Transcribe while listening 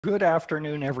Good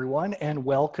afternoon, everyone, and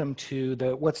welcome to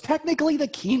what's technically the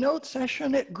keynote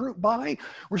session at GroupBy.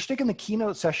 We're sticking the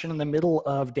keynote session in the middle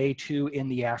of day 2 in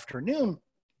the afternoon.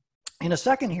 In a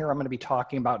second here, I'm going to be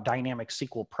talking about dynamic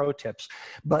SQL pro tips,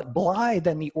 but Blythe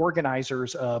and the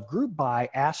organizers of GroupBy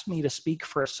asked me to speak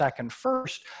for a second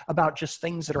first about just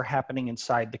things that are happening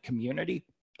inside the community.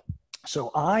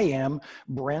 So I am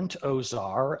Brent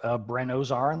Ozar of Brent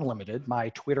Ozar Unlimited. My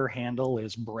Twitter handle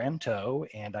is Brento,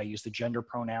 and I use the gender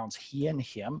pronouns he and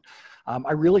him.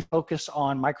 I really focus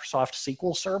on Microsoft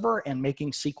SQL Server and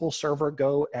making SQL Server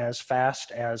go as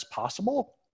fast as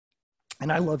possible.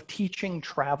 And I love teaching,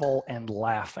 travel, and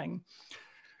laughing.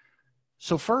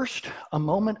 So first, a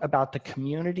moment about the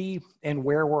community and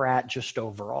where we're at just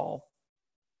overall.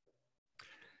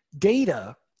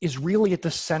 Data is really at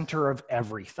the center of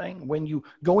everything. When you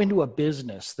go into a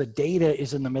business, the data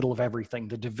is in the middle of everything.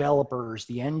 The developers,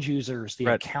 the end users, the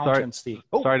Brett, accountants,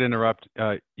 sorry to interrupt.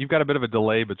 You've got a bit of a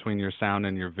delay between your sound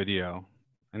and your video.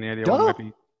 Any idea what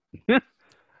might be?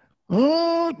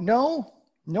 No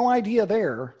idea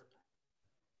there.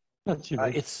 Not too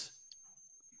bad.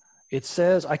 It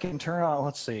says I can turn on,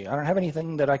 let's see. I don't have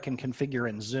anything that I can configure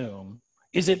in Zoom.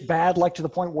 Is it bad, like to the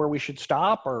point where we should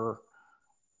stop, or?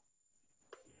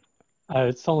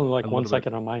 It's only like 1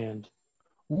 second on my end.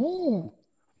 Ooh.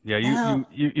 Yeah,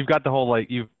 you've got the whole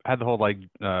you've had the whole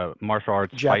martial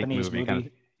arts Japanese fight movie.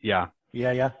 movie.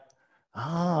 Yeah.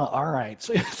 Ah, all right.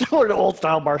 So similar to old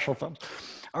style martial films.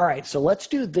 All right, so let's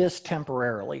do this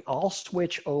temporarily. I'll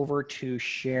switch over to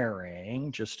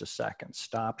sharing. Just a second.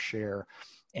 Stop share.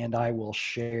 And I will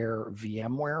share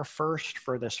VMware first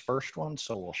for this first one.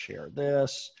 So we'll share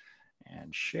this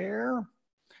and share.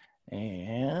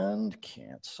 And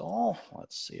cancel.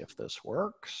 Let's see if this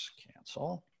works.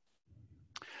 Cancel.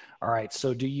 All right,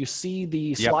 so do you see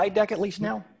the slide deck at least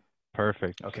now?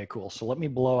 Perfect. Okay, cool. So let me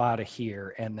blow out of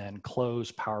here and then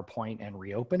close PowerPoint and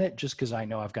reopen it, just because I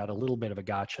know I've got a little bit of a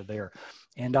gotcha there.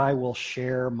 And I will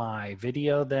share my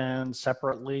video then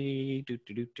separately.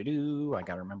 I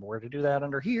got to remember where to do that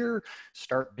under here.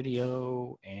 Start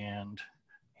video, and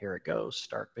here it goes.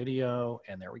 Start video,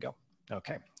 and there we go.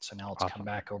 Okay, so now let's come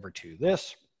back over to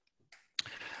this.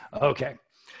 Okay,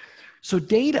 so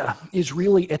data is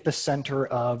really at the center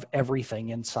of everything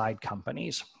inside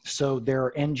companies. So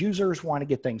their end users want to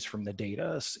get things from the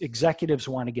data. Executives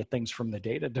want to get things from the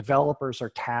data. Developers are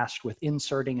tasked with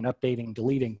inserting and updating,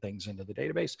 deleting things into the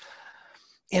database.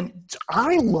 And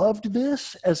I loved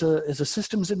this as a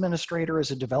systems administrator,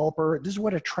 as a developer. This is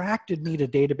what attracted me to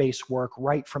database work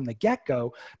right from the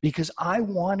get-go, because I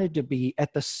wanted to be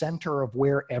at the center of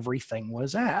where everything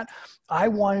was at. I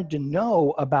wanted to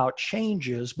know about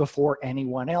changes before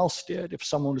anyone else did. If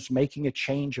someone was making a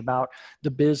change about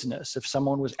the business, if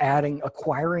someone was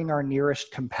acquiring our nearest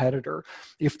competitor,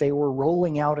 if they were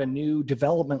rolling out a new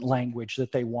development language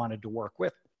that they wanted to work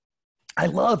with. I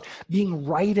loved being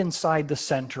right inside the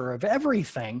center of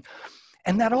everything.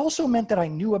 And that also meant that I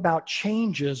knew about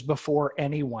changes before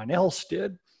anyone else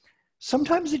did.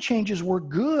 Sometimes the changes were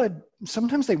good.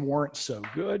 Sometimes they weren't so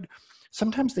good.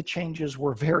 Sometimes the changes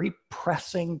were very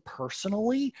pressing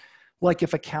personally. Like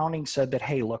if accounting said that,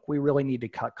 hey, look, we really need to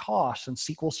cut costs, and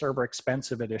SQL Server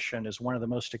Expensive Edition is one of the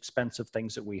most expensive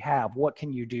things that we have. What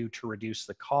can you do to reduce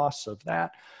the costs of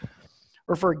that?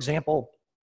 Or for example,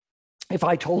 if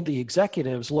I told the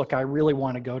executives, look, I really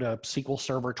want to go to SQL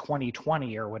Server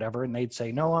 2020 or whatever, and they'd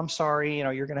say, no, I'm sorry,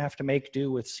 you're going to have to make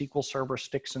do with SQL Server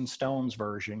Sticks and Stones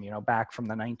version, back from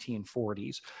the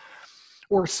 1940s.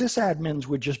 Or sysadmins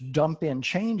would just dump in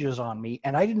changes on me,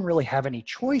 and I didn't really have any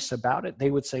choice about it.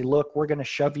 They would say, look, we're going to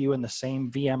shove you in the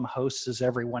same VM hosts as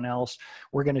everyone else.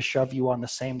 We're going to shove you on the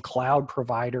same cloud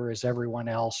provider as everyone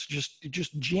else,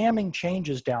 just jamming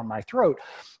changes down my throat.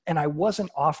 And I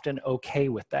wasn't often okay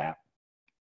with that.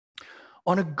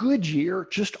 On a good year,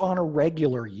 just on a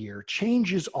regular year,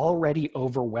 change is already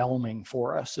overwhelming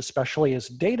for us, especially as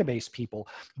database people.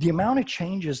 The amount of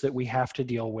changes that we have to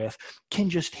deal with can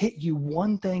just hit you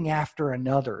one thing after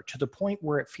another, to the point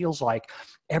where it feels like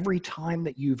every time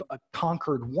that you've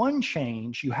conquered one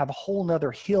change, you have a whole nother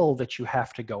hill that you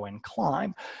have to go and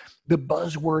climb. The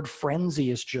buzzword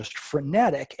frenzy is just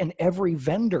frenetic, and every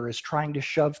vendor is trying to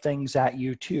shove things at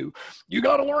you too. You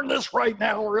got to learn this right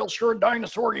now or else you're a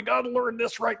dinosaur. You got to learn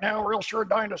this right now or else you're a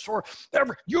dinosaur.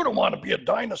 You don't want to be a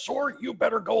dinosaur. You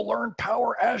better go learn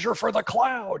Power Azure for the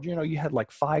cloud. You had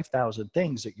like 5,000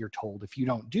 things that you're told if you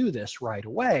don't do this right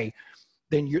away,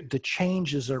 then the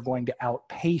changes are going to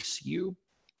outpace you.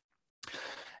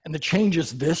 And the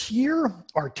changes this year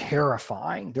are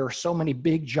terrifying. There are so many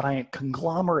big, giant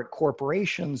conglomerate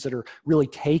corporations that are really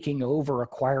taking over,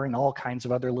 acquiring all kinds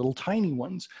of other little tiny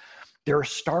ones. There are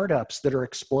startups that are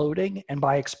exploding, and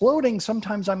by exploding,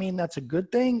 sometimes I mean that's a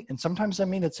good thing, and sometimes I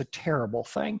mean it's a terrible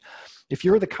thing. If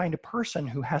you're the kind of person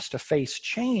who has to face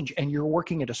change and you're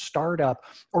working at a startup,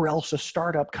 or else a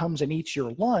startup comes and eats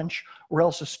your lunch, or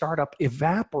else a startup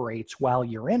evaporates while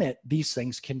you're in it, these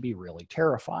things can be really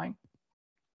terrifying.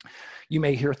 You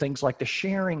may hear things like the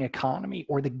sharing economy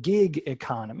or the gig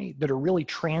economy that are really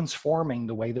transforming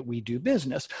the way that we do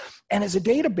business. And as a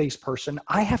database person,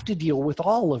 I have to deal with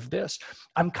all of this.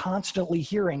 I'm constantly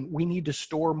hearing we need to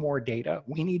store more data.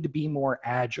 We need to be more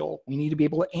agile. We need to be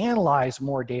able to analyze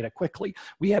more data quickly.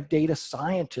 We have data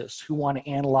scientists who want to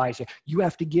analyze it. You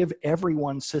have to give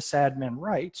everyone sysadmin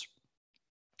rights.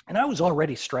 And I was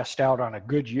already stressed out on a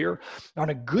good year.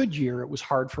 On a good year, it was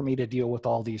hard for me to deal with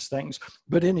all these things.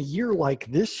 But in a year like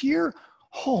this year,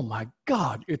 oh my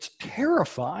God, it's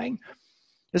terrifying,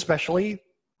 especially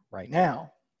right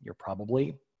now. You're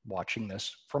probably watching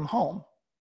this from home.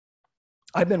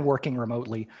 I've been working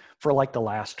remotely for like the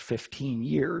last 15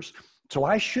 years, so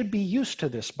I should be used to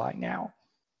this by now.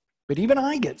 But even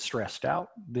I get stressed out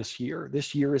this year.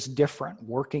 This year is different.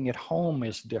 Working at home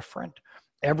is different.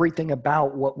 Everything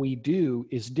about what we do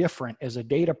is different as a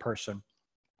data person.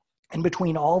 And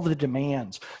between all the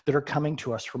demands that are coming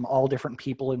to us from all different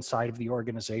people inside of the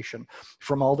organization,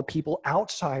 from all the people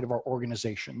outside of our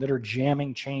organization that are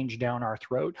jamming change down our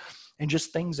throat, and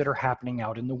just things that are happening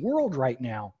out in the world right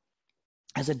now,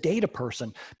 as a data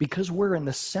person, because we're in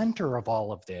the center of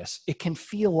all of this, it can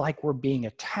feel like we're being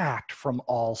attacked from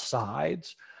all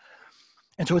sides.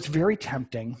 And so it's very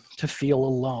tempting to feel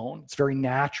alone. It's very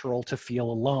natural to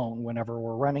feel alone whenever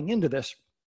we're running into this.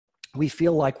 We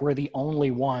feel like we're the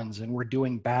only ones and we're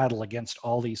doing battle against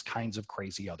all these kinds of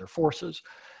crazy other forces.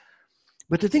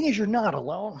 But the thing is, you're not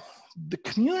alone. The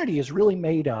community is really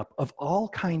made up of all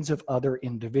kinds of other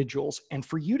individuals. And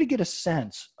for you to get a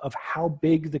sense of how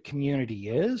big the community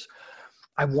is,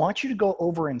 I want you to go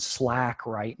over in Slack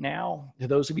right now. To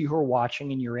those of you who are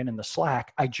watching and you're in the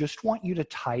Slack, I just want you to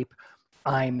type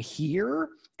 "I'm here,"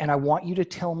 and I want you to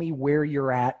tell me where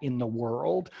you're at in the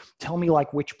world. Tell me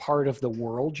like which part of the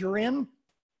world you're in,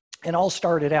 and I'll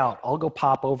start it out. I'll go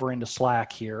pop over into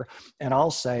Slack here, and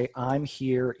I'll say, I'm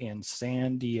here in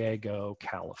San Diego,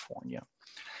 California.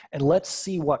 And let's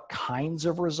see what kinds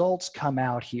of results come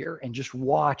out here, and just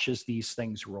watch as these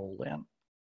things roll in.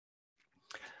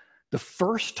 The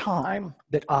first time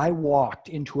that I walked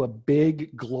into a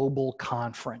big global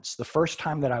conference, the first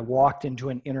time that I walked into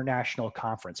an international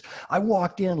conference, I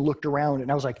walked in, looked around, and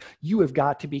I was like, you have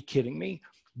got to be kidding me.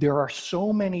 There are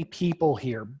so many people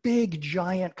here, big,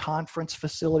 giant conference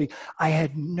facility. I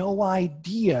had no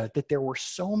idea that there were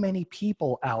so many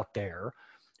people out there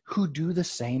who do the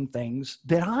same things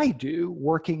that I do,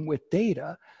 working with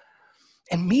data.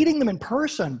 And meeting them in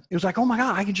person, it was like, oh my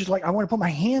God, I can just like, I want to put my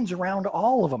hands around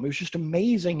all of them. It was just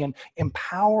amazing and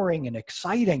empowering and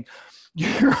exciting. You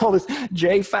hear all this.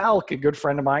 Jay Falk, a good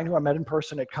friend of mine who I met in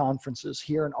person at conferences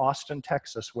here in Austin,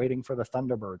 Texas, waiting for the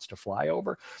Thunderbirds to fly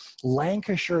over.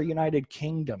 Lancashire, United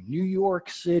Kingdom, New York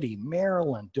City,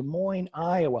 Maryland, Des Moines,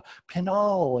 Iowa,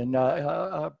 Pinal, and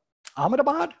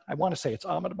Ahmedabad. I want to say it's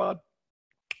Ahmedabad,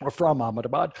 or from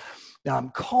Ahmedabad.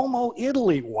 Como,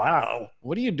 Italy. Wow.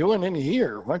 What are you doing in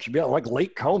here? Why don't you be like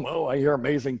Lake Como? I hear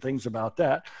amazing things about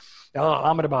that.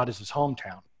 Ahmedabad is his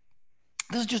hometown.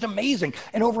 This is just amazing.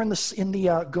 And over in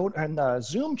the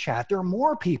Zoom chat, there are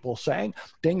more people saying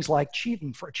things like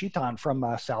Chetan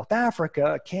from South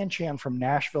Africa, Kanchan from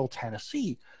Nashville,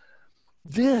 Tennessee.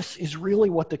 This is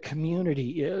really what the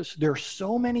community is. There are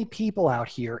so many people out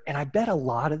here, and I bet a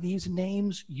lot of these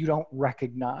names you don't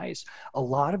recognize. A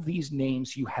lot of these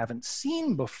names you haven't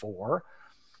seen before,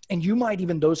 and you might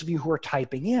even, those of you who are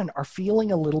typing in, are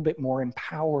feeling a little bit more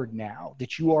empowered now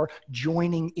that you are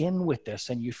joining in with this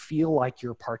and you feel like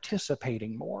you're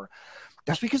participating more.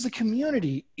 That's because the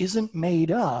community isn't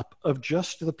made up of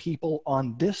just the people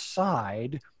on this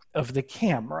side of the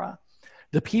camera.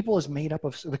 The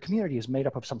community is made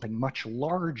up of something much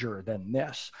larger than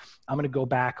this. I'm going to go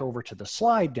back over to the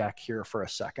slide deck here for a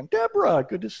second. Deborah,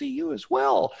 good to see you as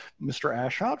well. Mr.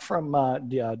 Ashot from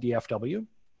DFW.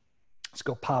 Let's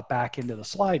go pop back into the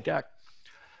slide deck.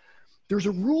 There's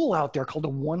a rule out there called the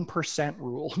 1%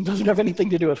 rule. It doesn't have anything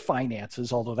to do with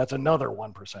finances, although that's another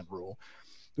 1% rule.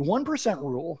 The 1%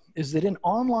 rule is that in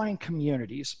online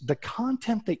communities, the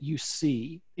content that you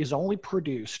see is only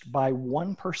produced by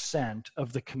 1%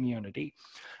 of the community.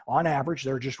 On average,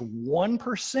 there are just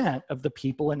 1% of the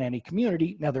people in any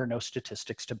community. Now, there are no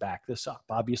statistics to back this up.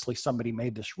 Obviously, somebody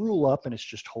made this rule up and it's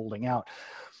just holding out.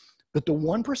 But the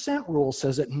 1% rule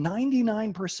says that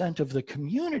 99% of the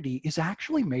community is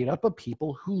actually made up of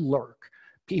people who lurk.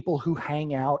 people who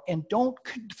hang out and don't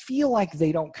feel like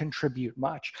they don't contribute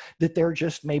much, that they're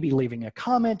just maybe leaving a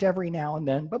comment every now and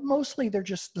then, but mostly they're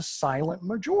just the silent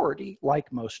majority, like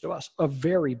most of us, a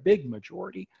very big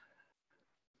majority.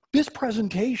 This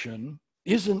presentation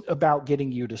isn't about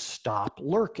getting you to stop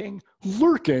lurking.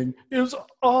 Lurking is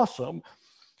awesome.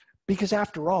 Because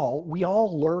after all, we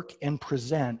all lurk and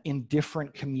present in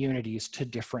different communities to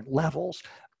different levels.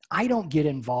 I don't get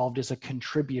involved as a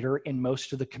contributor in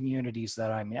most of the communities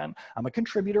that I'm in. I'm a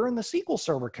contributor in the SQL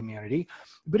Server community,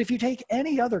 but if you take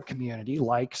any other community,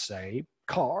 like say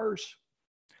cars,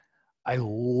 I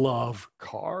love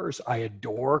cars. I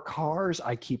adore cars.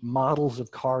 I keep models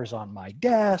of cars on my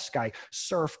desk. I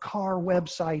surf car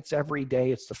websites every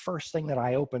day. It's the first thing that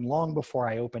I open long before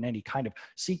I open any kind of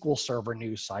SQL Server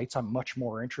news sites. I'm much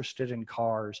more interested in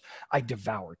cars. I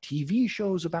devour TV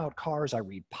shows about cars. I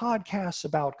read podcasts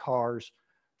about cars.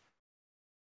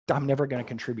 I'm never going to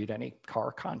contribute any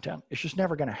car content. It's just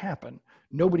never going to happen.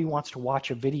 Nobody wants to watch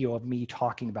a video of me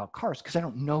talking about cars because I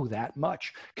don't know that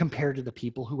much compared to the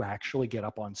people who actually get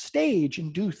up on stage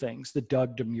and do things, the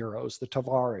Doug DeMuros, the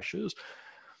Tavareshes.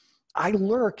 I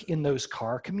lurk in those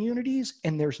car communities,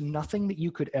 and there's nothing that you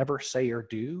could ever say or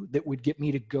do that would get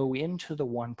me to go into the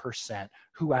 1%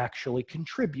 who actually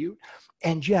contribute.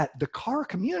 And yet the car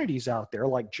communities out there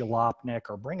like Jalopnik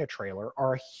or Bring a Trailer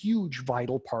are a huge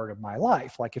vital part of my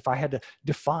life. Like if I had to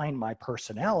define my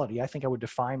personality, I think I would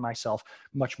define myself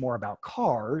much more about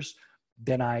cars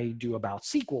than I do about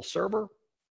SQL Server.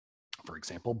 For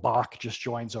example, Bach just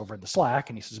joins over in the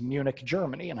Slack and he says, Munich,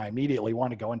 Germany. And I immediately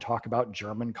want to go and talk about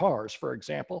German cars, for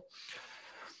example.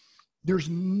 There's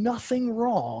nothing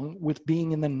wrong with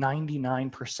being in the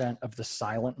 99% of the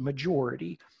silent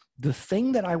majority. The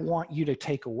thing that I want you to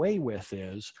take away with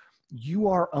is you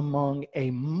are among a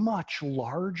much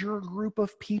larger group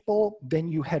of people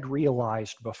than you had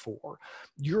realized before.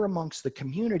 You're amongst the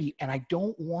community, and I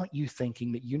don't want you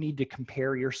thinking that you need to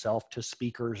compare yourself to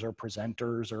speakers or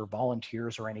presenters or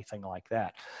volunteers or anything like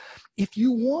that. If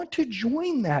you want to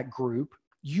join that group,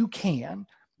 you can.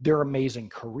 There are amazing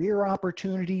career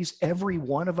opportunities. Every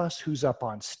one of us who's up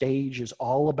on stage is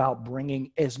all about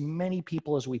bringing as many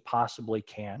people as we possibly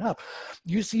can up.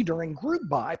 You see, during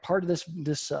GroupBy, part of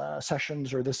this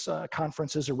session's or this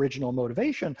conference's original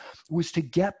motivation was to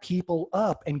get people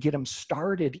up and get them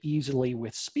started easily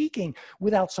with speaking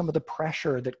without some of the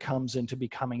pressure that comes into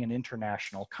becoming an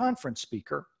international conference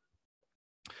speaker.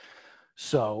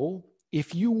 So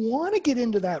if you want to get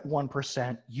into that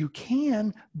 1%, you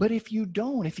can, but if you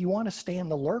don't, if you want to stay in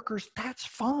the lurkers, that's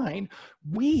fine.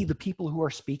 We, the people who are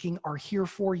speaking, are here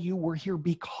for you. We're here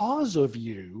because of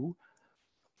you,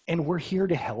 and we're here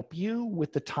to help you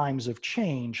with the times of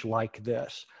change like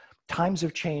this. Times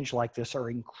of change like this are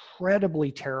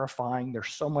incredibly terrifying.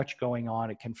 There's so much going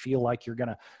on. It can feel like you're going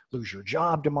to lose your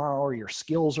job tomorrow or your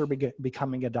skills are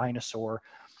becoming a dinosaur.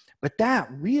 But that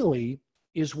really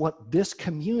is what this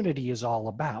community is all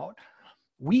about.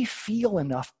 We feel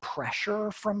enough pressure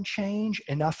from change,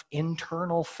 enough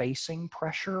internal facing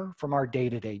pressure from our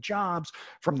day-to-day jobs,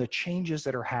 from the changes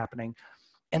that are happening.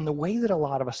 And the way that a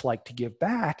lot of us like to give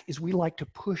back is we like to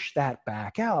push that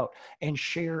back out and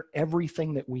share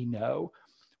everything that we know.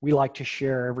 We like to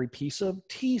share every piece of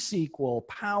T-SQL,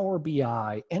 Power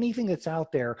BI, anything that's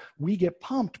out there. We get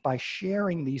pumped by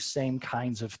sharing these same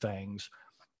kinds of things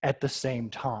at the same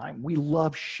time. We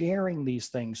love sharing these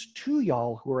things to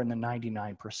y'all who are in the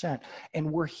 99%,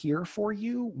 and we're here for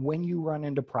you when you run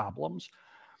into problems.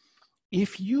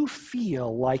 If you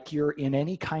feel like you're in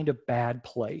any kind of bad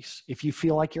place, if you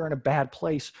feel like you're in a bad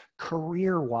place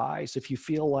career-wise, if you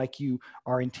feel like you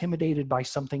are intimidated by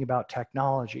something about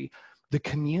technology, the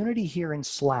community here in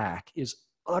Slack is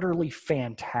utterly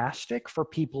fantastic for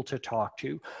people to talk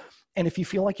to. And if you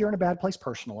feel like you're in a bad place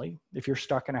personally, if you're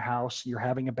stuck in a house, you're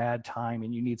having a bad time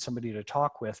and you need somebody to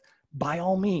talk with, by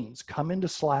all means, come into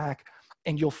Slack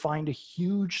and you'll find a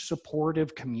huge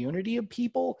supportive community of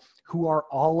people who are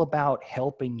all about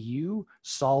helping you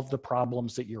solve the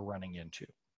problems that you're running into.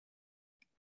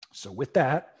 So with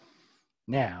that,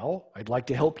 now I'd like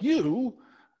to help you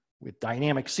with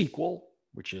dynamic SQL,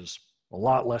 which is a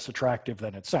lot less attractive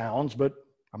than it sounds, but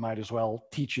I might as well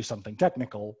teach you something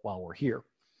technical while we're here.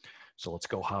 So let's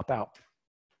go hop out.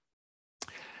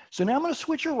 So now I'm going to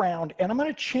switch around and I'm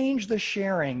going to change the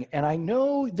sharing. And I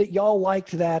know that y'all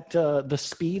liked that, the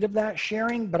speed of that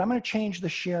sharing, but I'm going to change the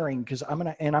sharing because I'm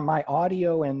going to, and my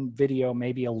audio and video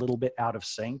may be a little bit out of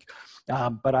sync.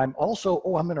 But I'm also,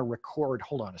 I'm going to record,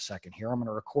 hold on a second here. I'm going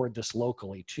to record this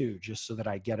locally too, just so that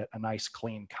I get it a nice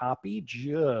clean copy.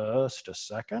 Just a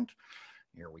second.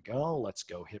 Here we go. Let's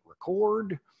go hit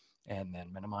record. and then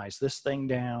minimize this thing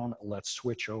down. Let's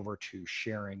switch over to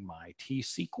sharing my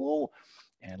T-SQL.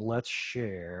 And let's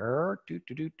share,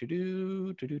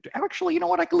 Actually, you know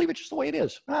what? I can leave it just the way it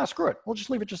is. Screw it. We'll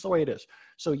just leave it just the way it is.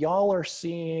 So y'all are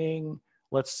seeing,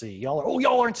 let's see,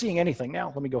 y'all aren't seeing anything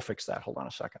now. Let me go fix that. Hold on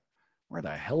a second. Where the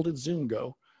hell did Zoom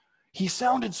go? He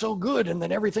sounded so good and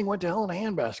then everything went to hell in a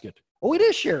handbasket. Oh, it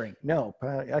is sharing. No,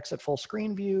 exit full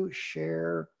screen view,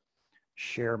 share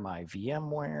my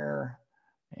VMware,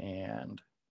 and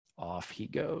off he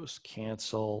goes.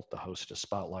 Cancel. The host has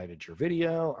spotlighted your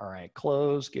video. All right,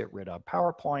 close. Get rid of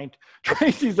PowerPoint.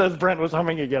 Tracy says Brent was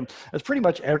humming again. That's pretty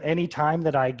much any time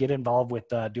that I get involved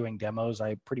with doing demos,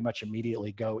 I pretty much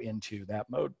immediately go into that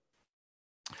mode.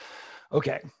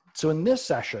 Okay, so in this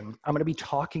session, I'm going to be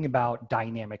talking about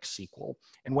dynamic SQL.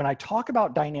 And when I talk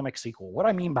about dynamic SQL, what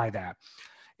I mean by that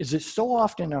is that so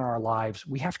often in our lives,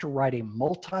 we have to write a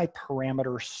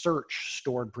multi-parameter search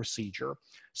stored procedure.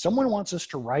 Someone wants us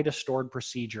to write a stored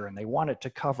procedure and they want it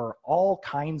to cover all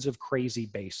kinds of crazy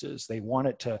bases. They want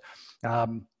it to,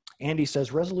 Andy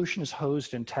says, resolution is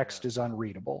hosed and text is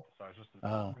unreadable. Sorry, just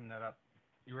to bring that up.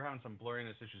 You were having some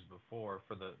blurriness issues before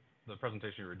for the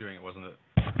presentation you were doing. It wasn't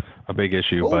a big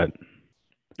issue, but.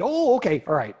 Oh, okay,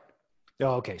 all right.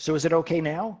 Oh, okay, so is it okay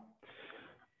now?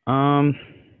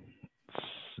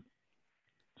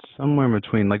 Somewhere in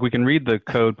between. Like we can read the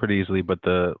code pretty easily, but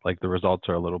the results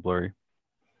are a little blurry.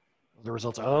 The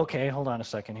results. Okay, hold on a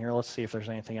second here. Let's see if there's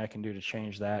anything I can do to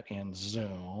change that in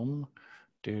Zoom.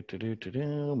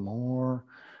 More.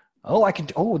 Oh, I can.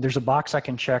 Oh, there's a box I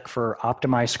can check for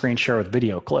optimize screen share with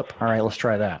video clip. All right, let's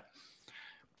try that.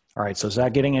 All right, so is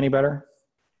that getting any better?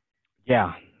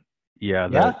 Yeah.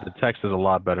 The text is a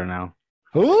lot better now.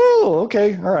 Oh,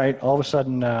 okay. All right. All of a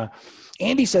sudden,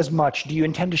 Andy says, much. Do you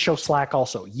intend to show Slack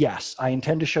also? Yes, I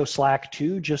intend to show Slack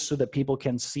too, just so that people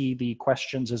can see the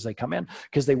questions as they come in,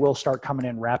 because they will start coming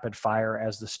in rapid fire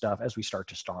as we start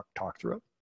to talk through it.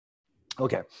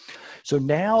 Okay, so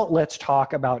now let's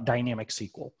talk about dynamic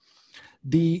SQL.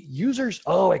 The users,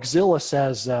 Exilla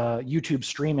says YouTube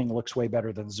streaming looks way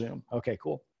better than Zoom. Okay,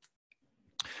 cool.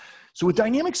 So with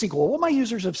dynamic SQL, what my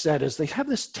users have said is they have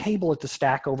this table at the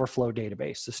Stack Overflow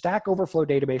database. The Stack Overflow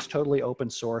database, totally open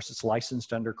source. It's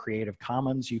licensed under Creative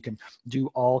Commons. You can do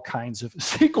all kinds of,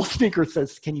 SQL Sneaker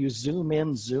says, can you zoom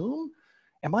in Zoom?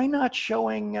 Am I not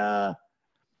showing?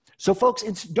 So folks,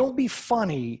 don't be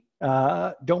funny.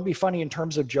 Don't be funny in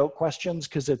terms of joke questions,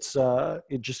 because it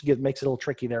just makes it a little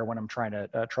tricky there when I'm trying to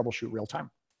troubleshoot real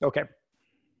time. Okay.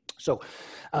 So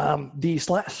the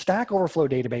Stack Overflow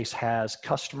database has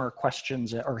customer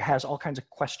questions, or has all kinds of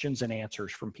questions and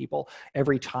answers from people.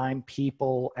 Every time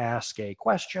people ask a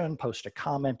question, post a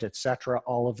comment, etc.,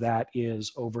 all of that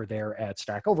is over there at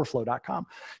stackoverflow.com.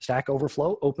 Stack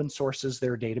Overflow open sources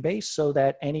their database so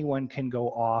that anyone can go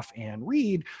off and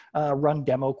run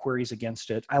demo queries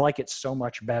against it. I like it so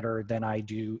much better than I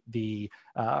do the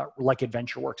like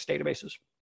AdventureWorks databases.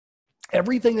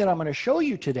 Everything that I'm going to show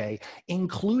you today,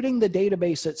 including the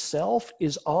database itself,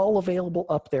 is all available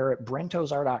up there at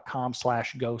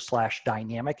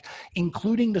brentozar.com/go/dynamic,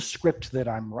 including the script that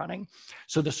I'm running.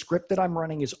 So the script that I'm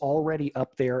running is already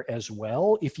up there as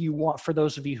well, if you want, for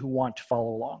those of you who want to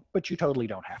follow along, but you totally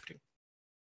don't have to.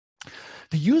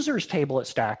 The users table at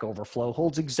Stack Overflow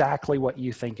holds exactly what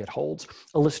you think it holds: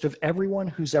 a list of everyone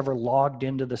who's ever logged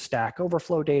into the Stack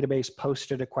Overflow database,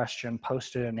 posted a question,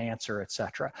 posted an answer,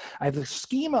 etc. I have the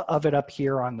schema of it up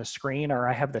here on the screen, or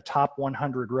I have the top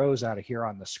 100 rows out of here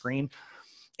on the screen.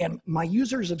 And my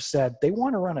users have said they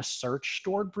want to run a search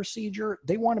stored procedure.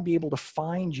 They want to be able to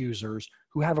find users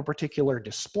who have a particular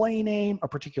display name, a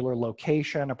particular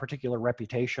location, a particular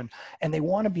reputation, and they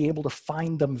want to be able to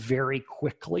find them very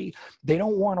quickly. They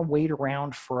don't want to wait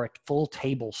around for a full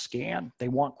table scan. They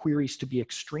want queries to be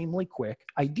extremely quick.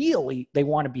 Ideally, they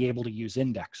want to be able to use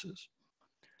indexes.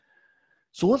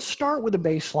 So let's start with a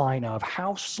baseline of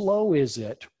how slow is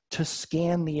it to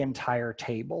scan the entire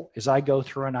table as I go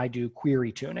through and I do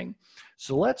query tuning.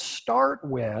 So let's start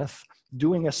with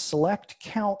doing a select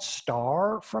count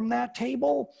star from that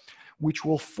table, which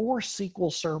will force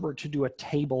SQL Server to do a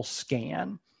table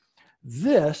scan.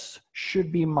 This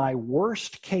should be my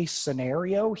worst case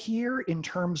scenario here in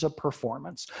terms of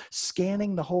performance.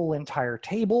 Scanning the whole entire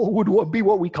table would be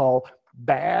what we call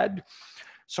bad.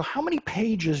 So how many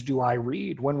pages do I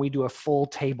read when we do a full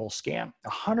table scan?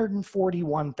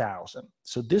 141,000.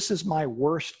 So this is my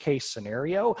worst case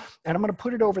scenario, and I'm going to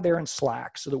put it over there in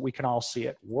Slack so that we can all see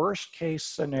it. Worst case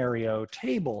scenario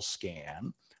table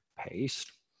scan,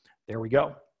 paste. There we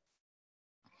go.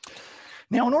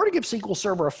 Now, in order to give SQL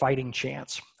Server a fighting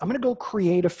chance, I'm going to go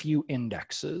create a few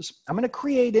indexes. I'm going to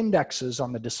create indexes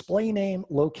on the display name,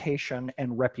 location,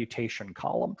 and reputation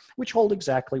column, which hold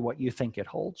exactly what you think it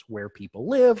holds: where people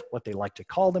live, what they like to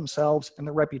call themselves, and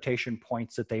the reputation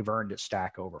points that they've earned at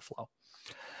Stack Overflow.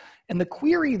 And the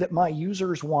query that my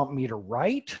users want me to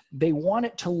write, they want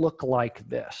it to look like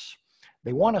this.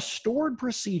 They want a stored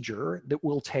procedure that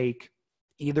will take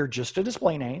either just a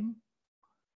display name,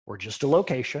 or just a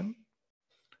location,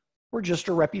 or just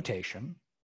a reputation,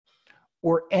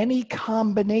 or any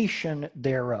combination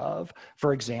thereof.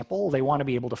 For example, they want to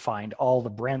be able to find all the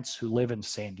Brents who live in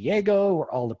San Diego, or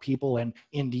all the people in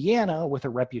Indiana with a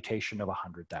reputation of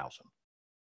 100,000.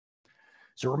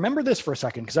 So remember this for a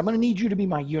second, because I'm going to need you to be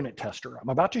my unit tester. I'm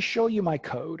about to show you my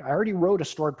code. I already wrote a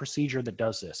stored procedure that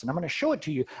does this, and I'm going to show it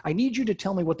to you. I need you to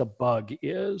tell me what the bug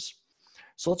is.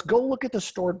 So let's go look at the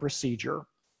stored procedure.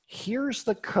 Here's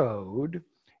the code.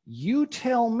 You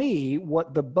tell me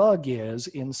what the bug is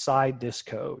inside this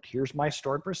code. Here's my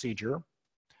stored procedure.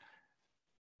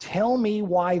 Tell me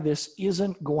why this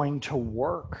isn't going to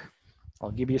work.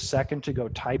 I'll give you a second to go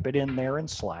type it in there in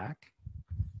Slack.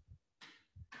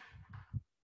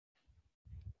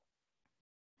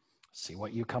 See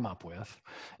what you come up with.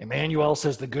 Emmanuel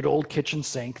says the good old kitchen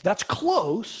sink. That's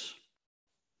close.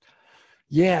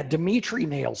 Yeah, Dimitri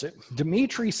nails it.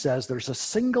 Dimitri says there's a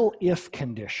single if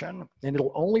condition, and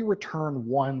it'll only return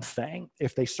one thing.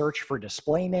 If they search for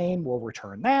display name, we'll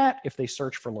return that. If they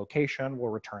search for location,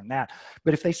 we'll return that.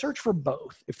 But if they search for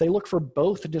both, if they look for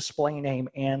both display name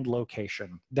and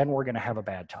location, then we're going to have a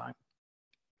bad time.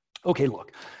 Okay,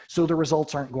 look, so the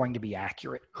results aren't going to be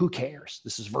accurate. Who cares?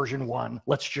 This is version 1.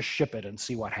 Let's just ship it and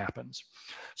see what happens.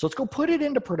 So let's go put it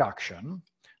into production.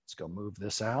 Let's go move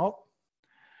this out.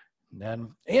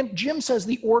 And Jim says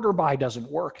the order by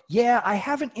doesn't work. Yeah, I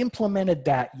haven't implemented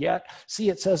that yet. See,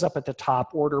 it says up at the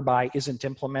top, order by isn't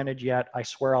implemented yet. I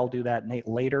swear I'll do that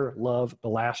later. Love the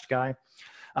last guy.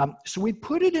 So we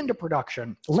put it into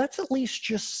production. Let's at least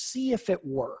just see if it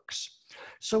works.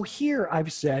 So here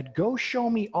I've said, go show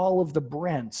me all of the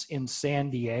Brents in San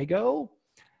Diego.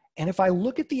 And if I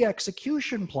look at the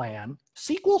execution plan,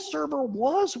 SQL Server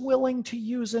was willing to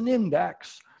use an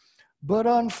index. But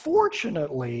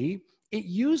unfortunately, it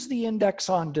used the index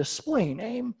on display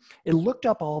name. It looked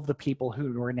up all of the people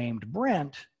who were named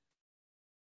Brent,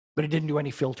 but it didn't do any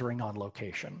filtering on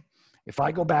location. If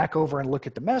I go back over and look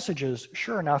at the messages,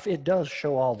 sure enough, it does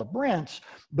show all the Brents,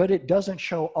 but it doesn't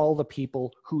show all the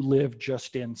people who live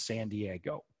just in San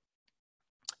Diego.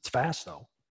 It's fast though.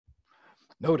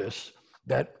 Notice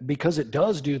that because it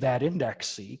does do that index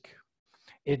seek,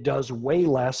 it does way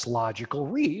less logical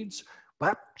reads.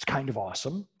 That's kind of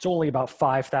awesome. It's only about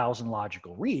 5,000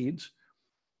 logical reads.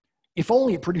 If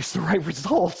only it produced the right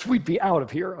results, we'd be out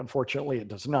of here. Unfortunately, it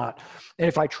does not. And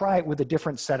if I try it with a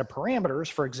different set of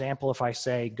parameters, for example, if I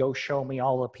say, go show me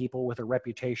all the people with a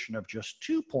reputation of just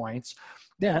 2 points,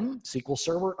 then SQL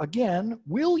Server, again,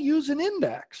 will use an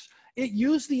index. It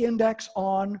used the index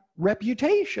on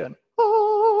reputation.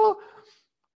 Oh.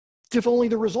 If only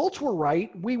the results were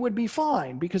right, we would be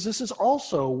fine, because this is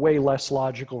also way less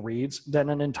logical reads than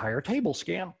an entire table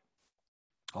scan.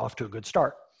 Off to a good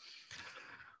start.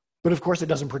 But of course, it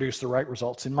doesn't produce the right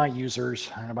results. And my users,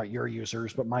 I don't know about your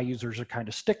users, but my users are kind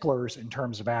of sticklers in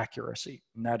terms of accuracy,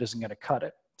 and that isn't going to cut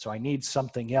it. So I need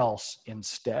something else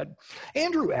instead.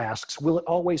 Andrew asks, will it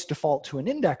always default to an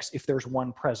index if there's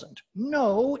one present?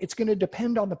 No, it's going to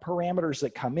depend on the parameters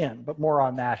that come in, but more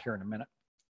on that here in a minute.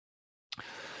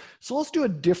 So let's do a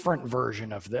different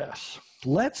version of this.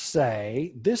 Let's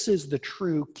say this is the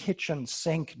true kitchen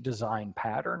sink design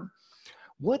pattern.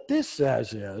 What this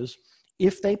says is,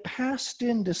 if they passed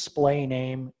in display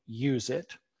name, use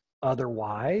it.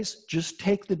 Otherwise, just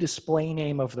take the display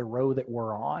name of the row that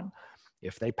we're on.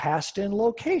 If they passed in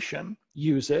location,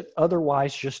 use it.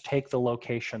 Otherwise, just take the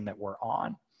location that we're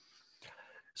on.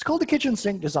 It's called the kitchen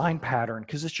sink design pattern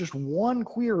because it's just one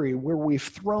query where we've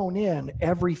thrown in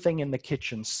everything in the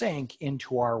kitchen sink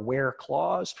into our where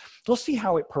clause. Let's see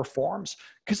how it performs,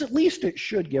 because at least it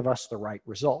should give us the right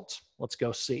results. Let's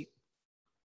go see.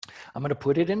 I'm going to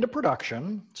put it into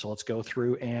production. So let's go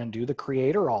through and do the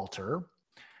create or alter.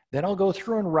 Then I'll go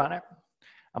through and run it.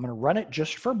 I'm going to run it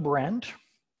just for Brent.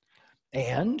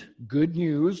 And good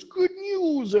news,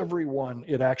 everyone.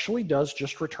 It actually does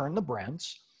just return the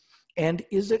Brents. And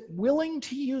is it willing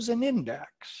to use an index?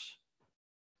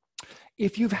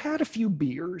 If you've had a few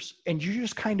beers and you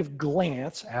just kind of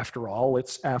glance, after all,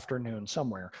 it's afternoon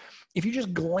somewhere. If you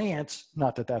just glance,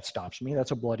 not that that stops me,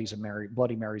 that's what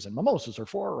Bloody Marys and mimosas are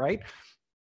for, right?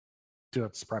 So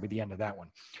that's probably the end of that one.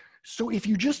 So if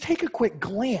you just take a quick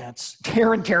glance,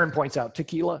 Taryn points out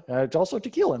tequila. It's also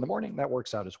tequila in the morning. That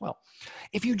works out as well.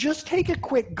 If you just take a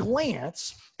quick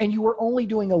glance and you were only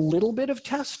doing a little bit of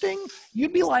testing,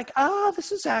 you'd be like,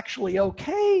 this is actually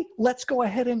okay. Let's go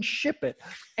ahead and ship it.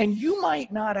 And you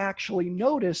might not actually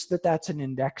notice that that's an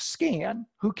index scan.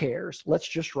 Who cares? Let's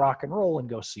just rock and roll and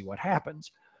go see what happens.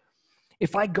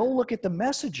 If I go look at the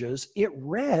messages, it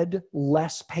read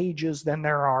less pages than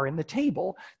there are in the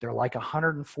table. There are like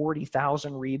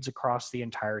 140,000 reads across the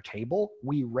entire table.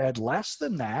 We read less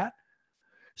than that,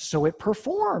 so it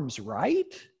performs,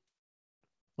 right?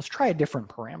 Let's try a different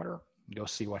parameter and go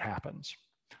see what happens.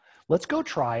 Let's go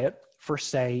try it for,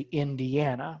 say,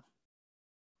 Indiana.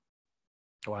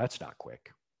 Well, that's not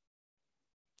quick.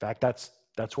 In fact,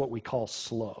 that's what we call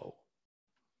slow.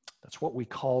 That's what we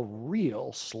call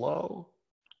real slow.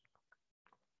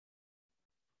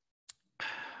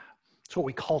 It's what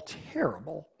we call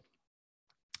terrible.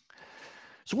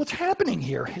 So what's happening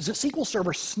here is that SQL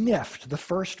Server sniffed the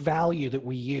first value that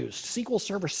we used. SQL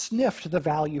Server sniffed the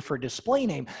value for display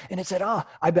name, and it said,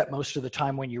 I bet most of the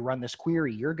time when you run this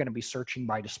query, you're going to be searching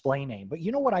by display name. But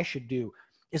you know what I should do?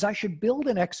 Is I should build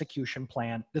an execution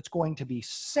plan that's going to be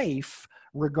safe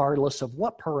regardless of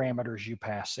what parameters you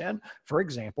pass in. For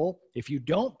example, if you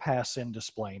don't pass in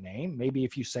display name, maybe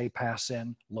if you say pass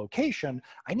in location,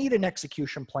 I need an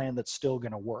execution plan that's still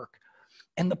going to work.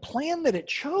 And the plan that it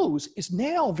chose is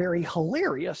now very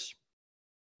hilarious.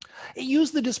 It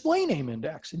used the display name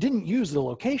index. It didn't use the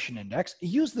location index. It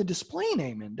used the display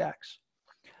name index.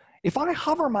 If I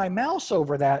hover my mouse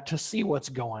over that to see what's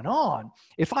going on,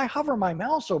 if I hover my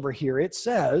mouse over here, it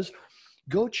says,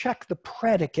 go check the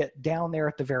predicate down there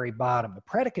at the very bottom. The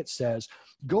predicate says,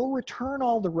 go return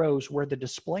all the rows where the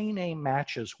display name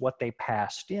matches what they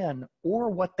passed in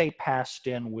or what they passed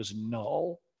in was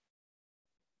null.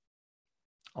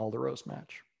 All the rows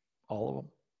match, all of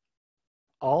them.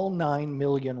 All 9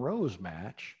 million rows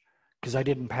match because I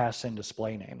didn't pass in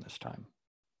display name this time.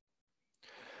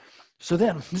 So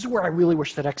then, this is where I really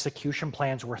wish that execution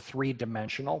plans were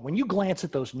three-dimensional. When you glance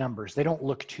at those numbers, they don't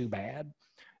look too bad.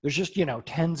 There's just,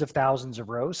 tens of thousands of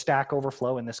rows. Stack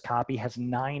Overflow in this copy has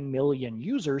 9 million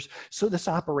users, so this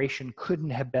operation couldn't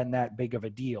have been that big of a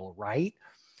deal, right?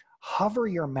 Hover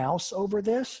your mouse over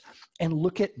this and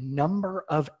look at number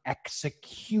of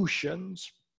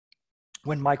executions.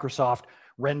 When Microsoft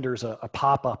renders a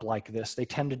pop-up like this, they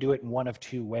tend to do it in one of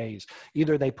two ways.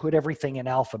 Either they put everything in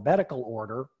alphabetical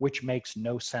order, which makes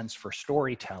no sense for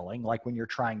storytelling, like when you're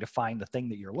trying to find the thing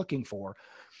that you're looking for,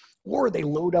 or they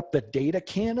load up the data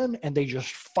cannon and they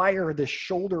just fire this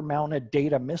shoulder-mounted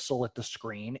data missile at the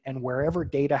screen, and wherever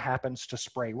data happens to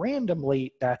spray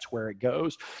randomly, that's where it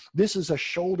goes. This is a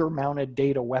shoulder-mounted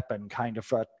data weapon kind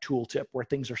of a tooltip where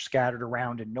things are scattered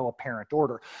around in no apparent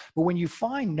order. But when you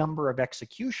find number of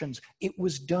executions, it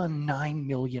was done 9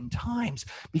 million times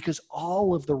because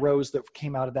all of the rows that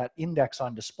came out of that index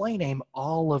on display name,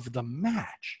 all of them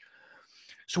match.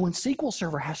 So when SQL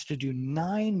Server has to do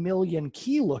 9 million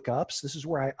key lookups, this is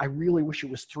where I really wish it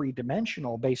was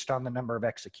three-dimensional based on the number of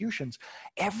executions.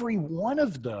 Every one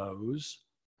of those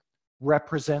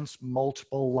represents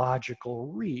multiple logical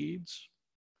reads.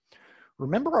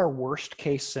 Remember our worst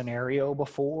case scenario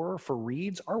before for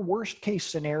reads? Our worst case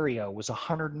scenario was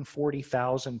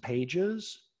 140,000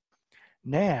 pages.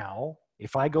 Now,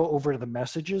 if I go over to the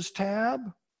Messages tab,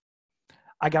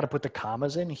 I got to put the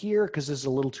commas in here because this is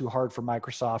a little too hard for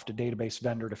Microsoft, a database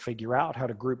vendor, to figure out how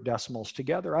to group decimals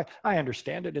together. I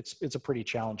understand it. It's a pretty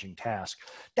challenging task.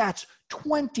 That's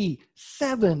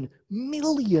 27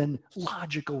 million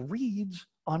logical reads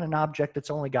on an object that's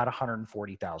only got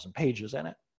 140,000 pages in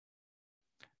it.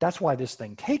 That's why this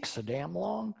thing takes so damn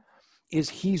long, is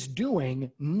he's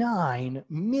doing 9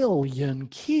 million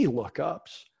key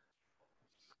lookups.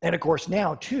 And of course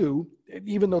now too,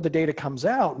 even though the data comes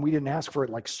out, we didn't ask for it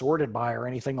like sorted by or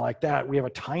anything like that. We have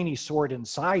a tiny sort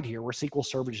inside here where SQL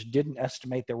Server just didn't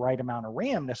estimate the right amount of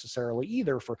RAM necessarily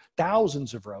either for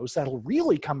thousands of rows. That'll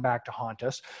really come back to haunt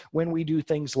us when we do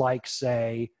things like,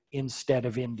 say, instead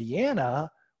of Indiana,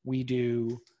 we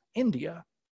do India.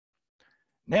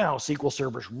 Now SQL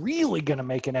Server's really going to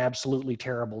make an absolutely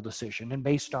terrible decision. And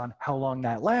based on how long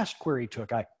that last query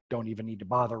took, I don't even need to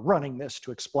bother running this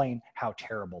to explain how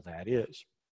terrible that is.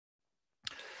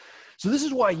 So this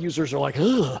is why users are like,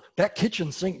 ugh, that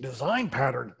kitchen sink design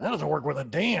pattern, that doesn't work with a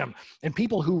damn. And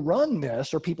people who run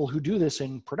this or people who do this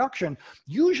in production,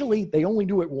 usually they only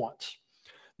do it once.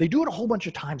 They do it a whole bunch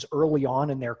of times early on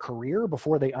in their career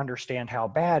before they understand how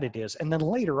bad it is. And then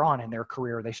later on in their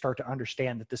career, they start to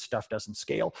understand that this stuff doesn't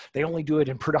scale. They only do it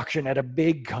in production at a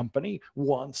big company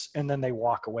once, and then they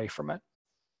walk away from it.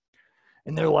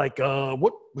 And they're like,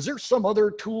 what, was there some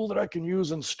other tool that I can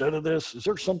use instead of this? Is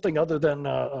there something other than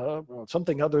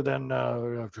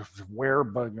wear,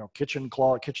 but, kitchen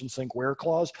sink wear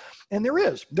clause? And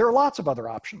there are lots of other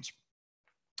options.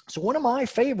 So one of my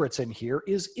favorites in here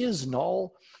is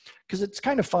null, because it's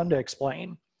kind of fun to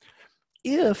explain.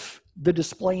 If the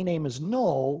display name is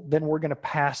null, then we're going to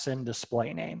pass in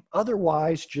display name.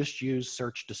 Otherwise, just use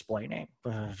search display name.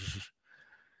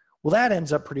 Well, that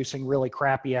ends up producing really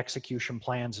crappy execution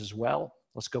plans as well.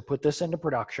 Let's go put this into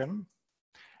production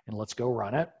and let's go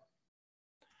run it.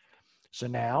 So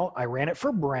now I ran it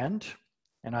for Brent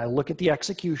and I look at the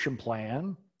execution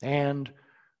plan, and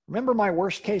remember my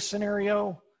worst case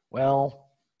scenario? Well,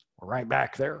 we're right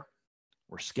back there.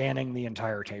 We're scanning the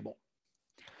entire table.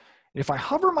 If I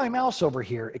hover my mouse over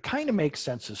here, it kind of makes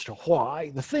sense as to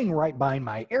why. The thing right behind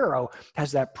my arrow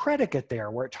has that predicate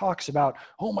there where it talks about,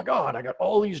 oh my God, I got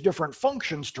all these different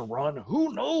functions to run.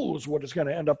 Who knows what is going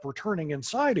to end up returning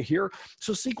inside of here?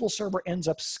 So SQL Server ends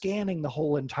up scanning the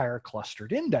whole entire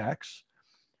clustered index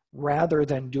rather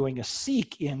than doing a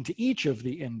seek into each of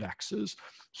the indexes.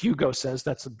 Hugo says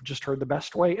that's just heard the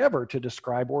best way ever to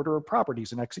describe order of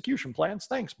properties and execution plans.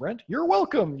 Thanks, Brent. You're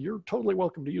welcome. You're totally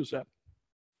welcome to use that.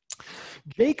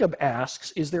 Jacob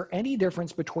asks, is there any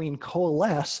difference between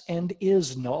coalesce and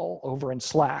is null over in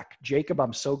Slack? Jacob,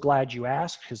 I'm so glad you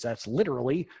asked, because that's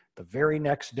literally the very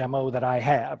next demo that I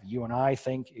have. You and I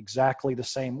think exactly the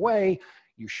same way.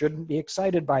 You shouldn't be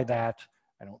excited by that.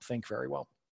 I don't think very well.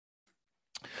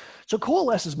 So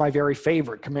coalesce is my very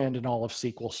favorite command in all of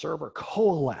SQL Server.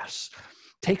 Coalesce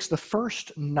takes the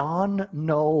first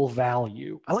non-null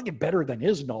value. I like it better than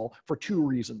is null for two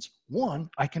reasons.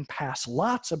 One, I can pass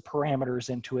lots of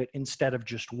parameters into it instead of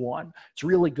just one. It's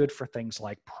really good for things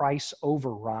like price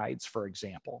overrides, for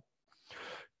example.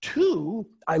 Two,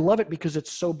 I love it because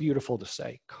it's so beautiful to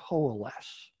say,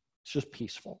 coalesce. It's just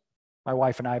peaceful. My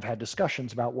wife and I have had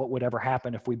discussions about what would ever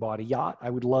happen if we bought a yacht. I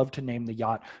would love to name the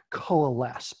yacht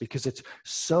Coalesce because it's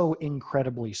so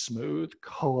incredibly smooth.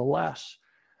 Coalesce.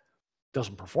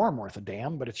 Doesn't perform worth a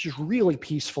damn, but it's just really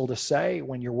peaceful to say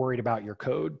when you're worried about your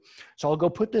code. So I'll go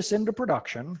put this into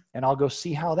production and I'll go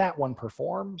see how that one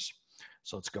performs.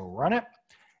 So let's go run it.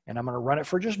 And I'm going to run it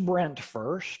for just Brent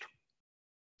first.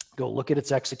 Go look at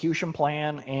its execution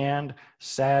plan and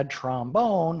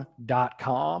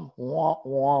sadtrombone.com. Wah,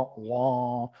 wah,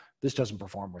 wah. This doesn't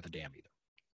perform worth a damn either.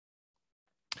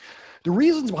 The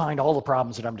reasons behind all the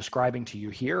problems that I'm describing to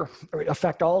you here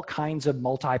affect all kinds of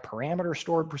multi-parameter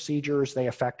stored procedures. They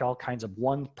affect all kinds of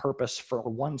one purpose for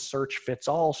one search fits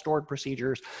all stored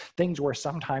procedures, things where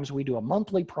sometimes we do a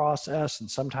monthly process and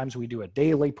sometimes we do a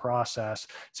daily process.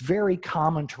 It's very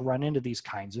common to run into these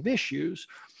kinds of issues.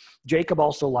 Jacob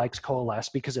also likes coalesce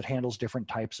because it handles different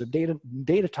types of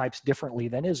data types differently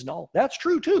than is null. That's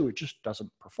true too, it just doesn't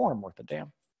perform worth a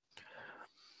damn.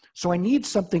 So I need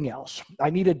something else. I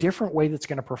need a different way that's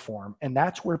going to perform. And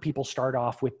that's where people start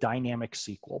off with dynamic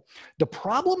SQL. The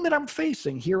problem that I'm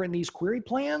facing here in these query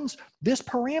plans, this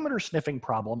parameter sniffing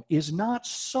problem is not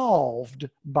solved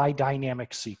by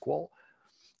dynamic SQL.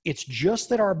 It's just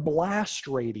that our blast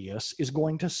radius is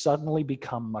going to suddenly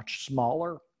become much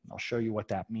smaller. I'll show you what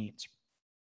that means.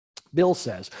 Bill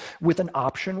says, with an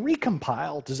option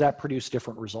recompile, does that produce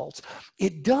different results?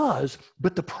 It does,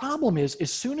 but the problem is,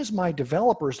 as soon as my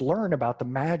developers learn about the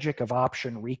magic of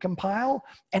option recompile,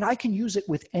 and I can use it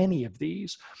with any of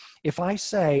these, if I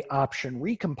say option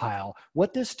recompile,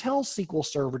 what this tells SQL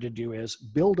Server to do is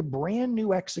build a brand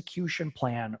new execution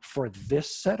plan for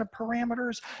this set of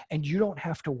parameters, and you don't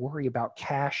have to worry about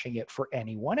caching it for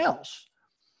anyone else.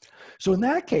 So in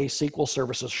that case, SQL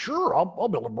Server says, sure, I'll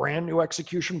build a brand new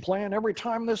execution plan every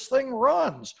time this thing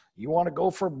runs. You want to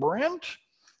go for Brent?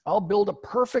 I'll build a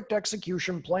perfect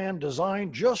execution plan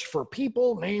designed just for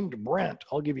people named Brent.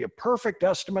 I'll give you perfect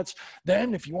estimates.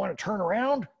 Then if you want to turn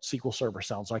around, SQL Server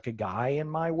sounds like a guy in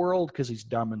my world because he's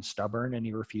dumb and stubborn and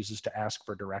he refuses to ask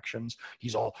for directions.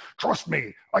 He's all, trust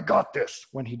me, I got this,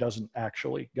 when he doesn't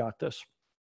actually got this.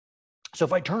 So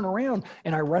if I turn around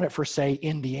and I run it for, say,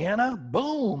 Indiana,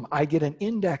 boom, I get an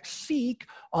index seek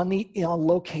on the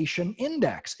location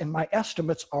index, and my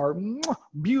estimates are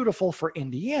beautiful for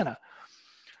Indiana.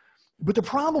 But the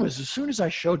problem is, as soon as I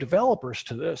show developers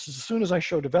to this, as soon as I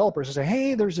show developers and say,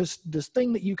 hey, there's this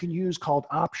thing that you can use called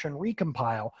option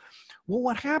recompile, well,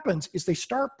 what happens is they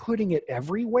start putting it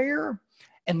everywhere,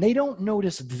 and they don't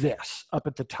notice this up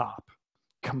at the top.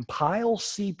 Compile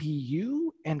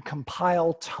CPU and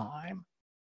compile time.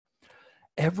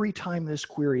 Every time this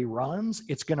query runs,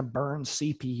 it's going to burn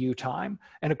CPU time.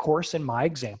 And of course, in my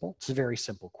example, it's a very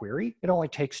simple query. It only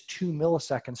takes 2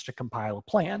 milliseconds to compile a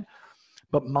plan.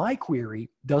 But my query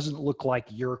doesn't look like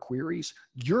your queries.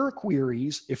 Your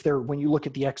queries, when you look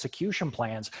at the execution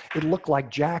plans, it looked like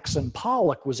Jackson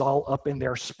Pollock was all up in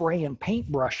there spraying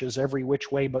paintbrushes every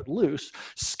which way but loose,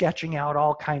 sketching out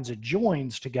all kinds of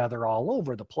joins together all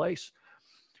over the place.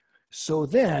 So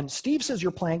then Steve says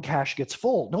your plan cache gets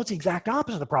full. No, it's the exact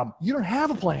opposite of the problem. You don't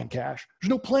have a plan cache. There's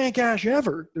no plan cache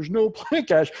ever. There's no plan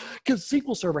cache because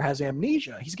SQL Server has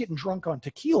amnesia. He's getting drunk on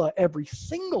tequila every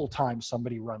single time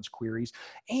somebody runs queries,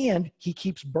 and he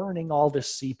keeps burning all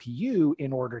this CPU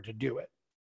in order to do it.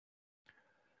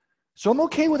 So I'm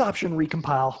okay with option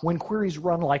recompile when queries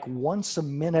run like once a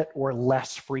minute or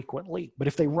less frequently. But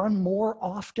if they run more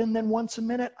often than once a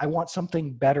minute, I want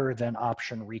something better than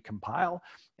option recompile.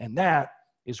 And that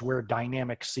is where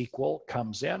dynamic SQL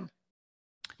comes in.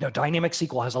 Now, dynamic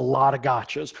SQL has a lot of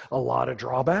gotchas, a lot of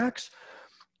drawbacks.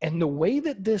 And the way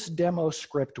that this demo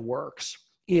script works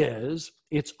is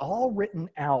it's all written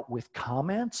out with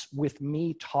comments with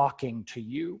me talking to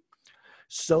you.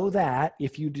 So that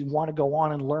if you want to go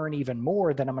on and learn even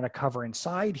more than I'm going to cover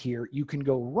inside here, you can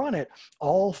go run it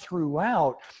all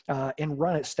throughout and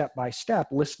run it step by step,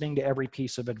 listening to every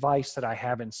piece of advice that I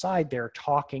have inside there,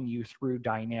 talking you through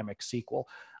dynamic SQL.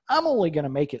 I'm only going to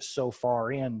make it so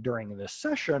far in during this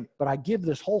session, but I give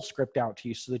this whole script out to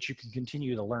you so that you can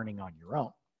continue the learning on your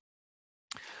own.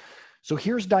 So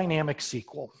here's dynamic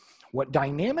SQL. What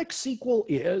dynamic SQL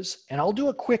is, and I'll do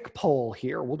a quick poll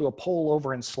here. We'll do a poll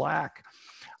over in Slack.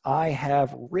 I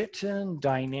have written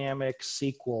dynamic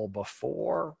SQL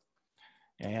before,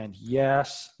 and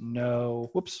yes,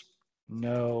 no, whoops,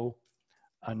 no,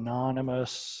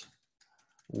 anonymous,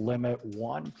 limit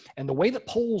 1. And the way that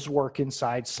polls work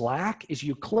inside Slack is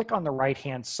you click on the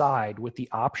right-hand side with the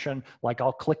option, like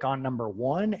I'll click on number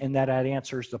 1, and that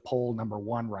answers the poll number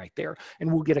 1 right there.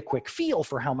 And we'll get a quick feel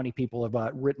for how many people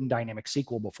have written dynamic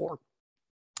SQL before.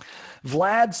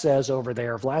 Vlad says over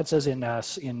there, Vlad says in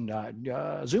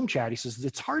Zoom chat, he says,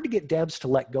 it's hard to get devs to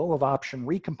let go of option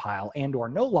recompile and or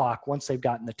no lock once they've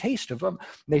gotten the taste of them.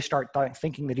 They start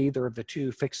thinking that either of the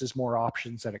two fixes more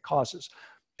options than it causes.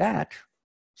 That's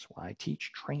why I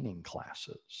teach training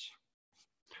classes.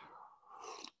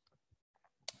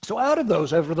 So out of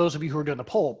those, for those of you who are doing the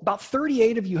poll, about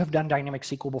 38 of you have done dynamic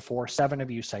SQL before, 7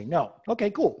 of you say no. Okay,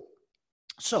 cool.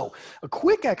 So a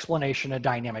quick explanation of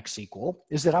dynamic SQL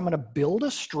is that I'm going to build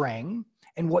a string,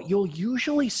 and what you'll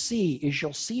usually see is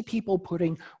you'll see people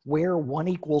putting where 1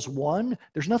 equals 1.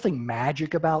 There's nothing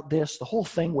magic about this. The whole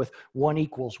thing with 1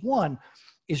 equals 1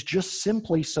 is just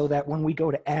simply so that when we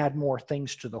go to add more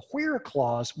things to the where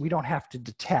clause, we don't have to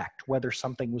detect whether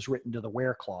something was written to the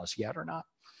where clause yet or not.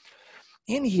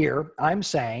 In here, I'm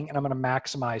saying, and I'm going to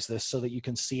maximize this so that you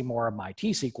can see more of my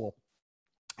T-SQL.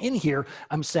 In here,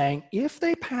 I'm saying if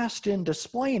they passed in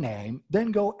display name,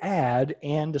 then go add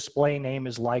and display name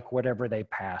is like whatever they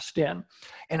passed in.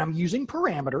 And I'm using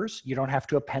parameters. You don't have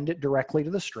to append it directly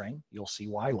to the string. You'll see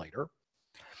why later.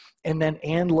 And then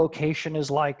and location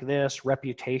is like this,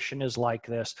 reputation is like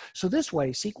this. So this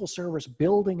way, SQL Server is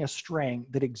building a string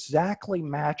that exactly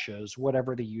matches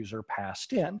whatever the user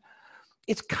passed in.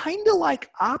 It's kind of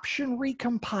like option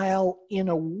recompile in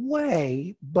a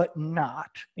way, but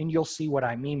not. And you'll see what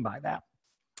I mean by that.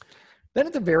 Then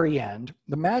at the very end,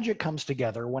 the magic comes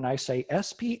together when I say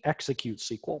SP execute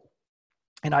SQL.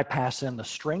 And I pass in the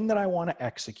string that I want to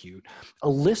execute, a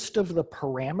list of the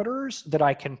parameters that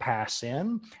I can pass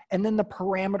in, and then the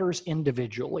parameters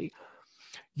individually.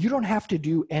 You don't have to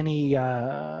do any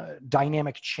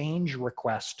dynamic change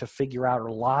requests to figure out,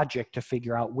 or logic to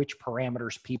figure out which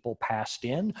parameters people passed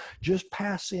in. Just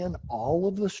pass in all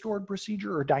of the stored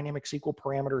procedure or dynamic SQL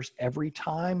parameters every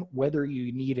time, whether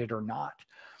you need it or not.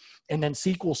 And then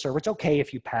SQL Server, it's okay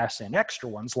if you pass in extra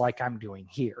ones like I'm doing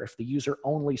here. If the user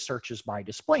only searches by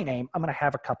display name, I'm going to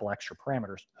have a couple extra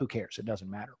parameters. Who cares? It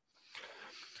doesn't matter.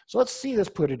 So let's see this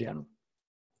put it in.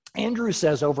 Andrew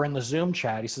says over in the Zoom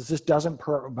chat, he says, this doesn't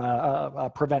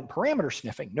prevent parameter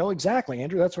sniffing. No, exactly,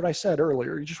 Andrew. That's what I said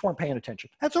earlier. You just weren't paying attention.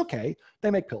 That's okay.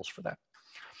 They make pills for that.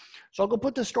 So I'll go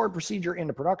put this stored procedure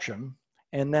into production,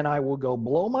 and then I will go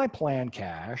blow my plan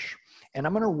cache, and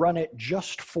I'm going to run it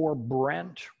just for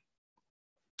Brent.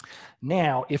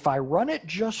 Now, if I run it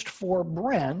just for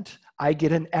Brent, I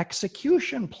get an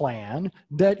execution plan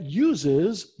that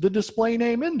uses the display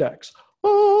name index.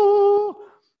 Oh!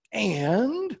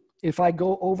 And if I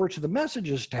go over to the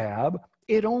messages tab,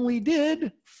 it only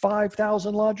did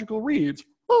 5,000 logical reads.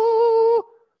 Oh!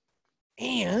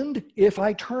 And if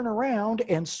I turn around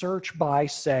and search by,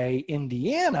 say,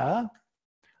 Indiana,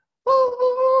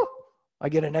 oh! I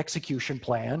get an execution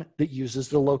plan that uses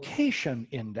the location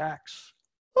index.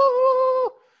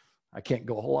 Oh! I can't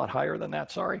go a whole lot higher than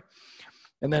that, sorry.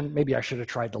 And then maybe I should have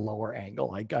tried the lower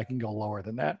angle. I can go lower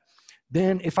than that.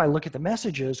 Then if I look at the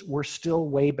messages, we're still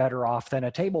way better off than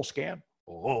a table scan.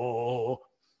 Oh.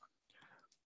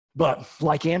 But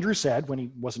like Andrew said, when he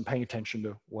wasn't paying attention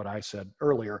to what I said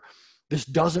earlier, this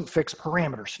doesn't fix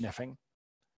parameter sniffing.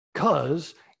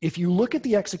 Because if you look at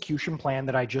the execution plan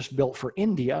that I just built for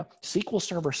Indiana, SQL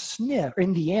Server sniffed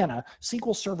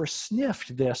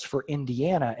this for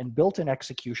Indiana and built an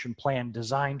execution plan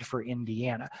designed for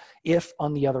Indiana. If,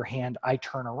 on the other hand, I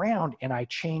turn around and I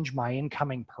change my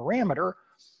incoming parameter,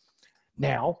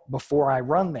 now, before I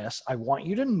run this, I want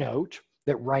you to note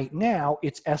that right now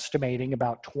it's estimating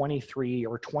about 23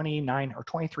 or 29 or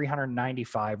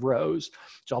 2,395 rows.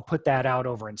 So I'll put that out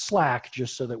over in Slack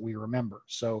just so that we remember.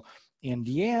 So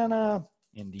Indiana,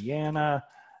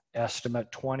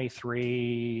 estimate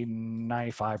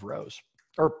 2,395 rows,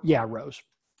 or yeah, rows.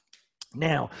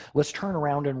 Now let's turn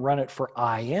around and run it for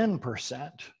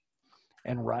IN%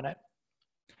 and run it.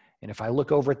 And if I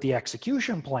look over at the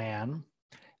execution plan,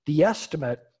 the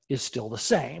estimate is still the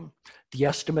same. The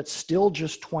estimate's still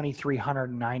just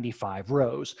 2,395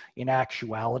 rows. In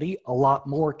actuality, a lot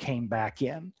more came back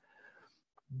in.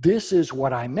 This is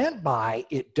what I meant by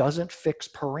it doesn't fix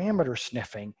parameter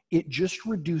sniffing. It just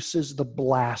reduces the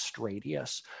blast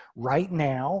radius. Right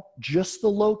now, just the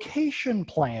location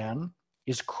plan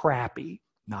is crappy.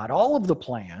 Not all of the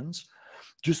plans.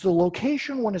 Just the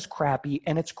location one is crappy,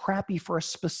 and it's crappy for a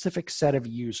specific set of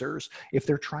users. If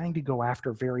they're trying to go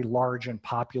after very large and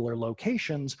popular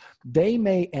locations, they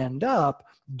may end up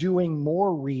doing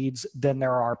more reads than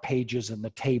there are pages in the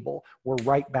table. We're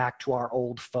right back to our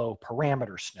old faux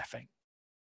parameter sniffing.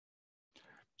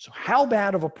 So how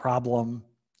bad of a problem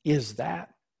is that?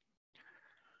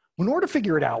 In order to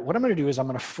figure it out, what I'm going to do is I'm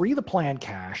going to free the plan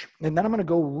cache, and then I'm going to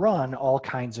go run all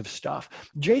kinds of stuff.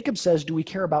 Jacob says, do we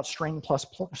care about string plus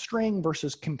string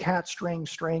versus concat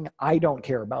string? I don't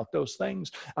care about those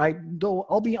things. Though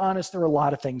I'll be honest, there are a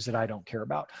lot of things that I don't care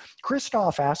about.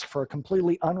 Christoph asked for a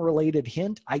completely unrelated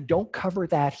hint. I don't cover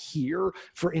that here.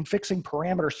 In fixing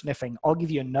parameter sniffing, I'll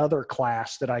give you another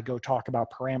class that I go talk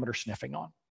about parameter sniffing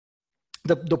on.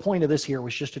 The point of this here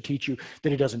was just to teach you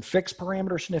that it doesn't fix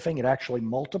parameter sniffing. It actually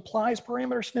multiplies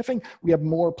parameter sniffing. We have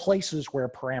more places where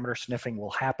parameter sniffing will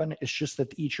happen. It's just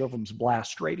that each of them's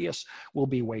blast radius will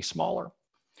be way smaller.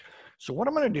 So what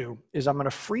I'm going to do is I'm going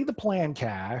to free the plan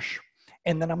cache,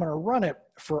 and then I'm going to run it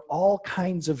for all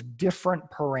kinds of different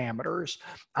parameters.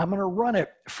 I'm going to run it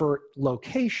for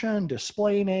location,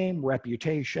 display name,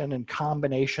 reputation, and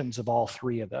combinations of all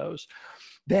three of those.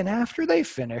 Then after they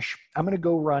finish, I'm going to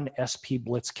go run SP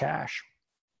Blitz Cache.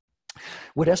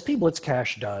 What SP Blitz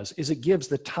Cache does is it gives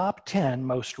the top 10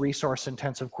 most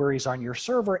resource-intensive queries on your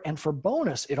server, and for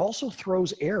bonus, it also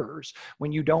throws errors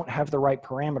when you don't have the right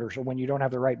parameters or when you don't have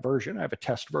the right version. I have a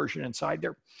test version inside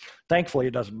there. Thankfully,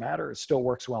 it doesn't matter. It still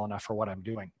works well enough for what I'm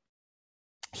doing.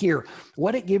 Here,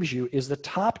 what it gives you is the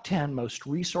top 10 most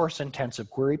resource-intensive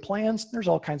query plans. There's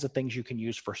all kinds of things you can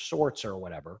use for sorts or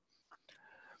whatever.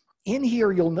 In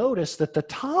here, you'll notice that the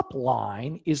top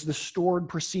line is the stored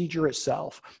procedure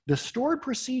itself. The stored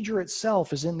procedure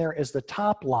itself is in there as the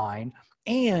top line,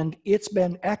 and it's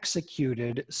been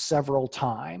executed several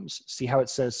times. See how it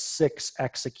says 6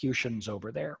 executions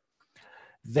over there.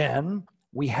 Then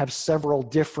we have several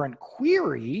different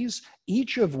queries,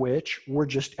 each of which were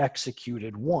just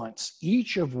executed once,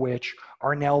 each of which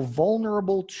are now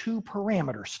vulnerable to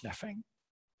parameter sniffing.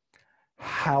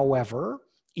 However,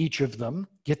 each of them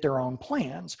get their own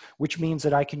plans, which means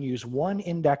that I can use one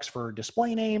index for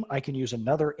display name, I can use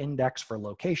another index for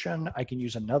location, I can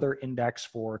use another index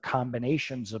for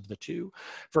combinations of the two.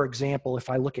 For example, if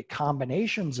I look at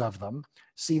combinations of them,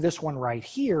 see this one right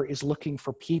here is looking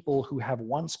for people who have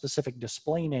one specific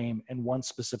display name and one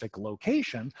specific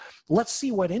location. Let's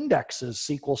see what indexes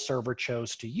SQL Server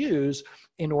chose to use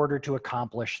in order to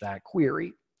accomplish that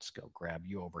query. Let's go grab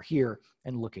you over here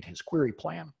and look at his query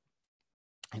plan.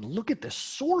 And look at this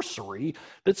sorcery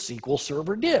that SQL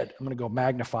Server did. I'm going to go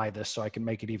magnify this so I can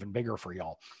make it even bigger for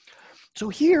y'all. So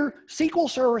here, SQL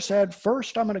Server said,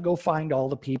 first, I'm going to go find all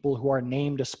the people who are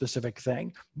named a specific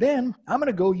thing. Then I'm going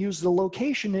to go use the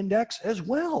location index as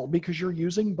well, because you're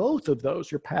using both of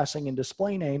those. You're passing in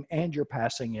display name and you're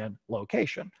passing in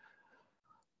location.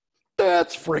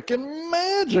 That's freaking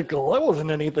magical. That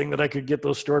wasn't anything that I could get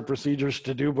those stored procedures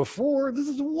to do before. This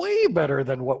is way better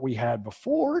than what we had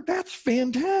before. That's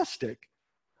fantastic.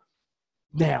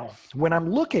 Now, when I'm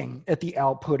looking at the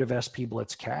output of SP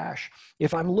Blitz Cache,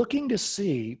 if I'm looking to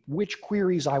see which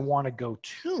queries I want to go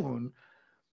tune,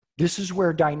 This is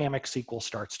where dynamic SQL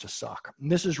starts to suck.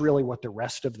 And this is really what the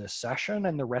rest of this session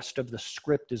and the rest of the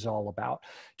script is all about,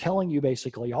 telling you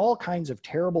basically all kinds of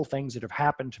terrible things that have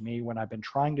happened to me when I've been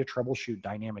trying to troubleshoot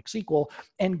dynamic SQL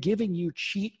and giving you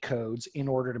cheat codes in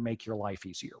order to make your life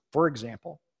easier. For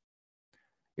example,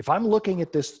 if I'm looking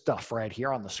at this stuff right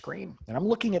here on the screen and I'm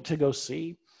looking at to go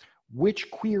see which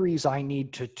queries I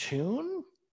need to tune,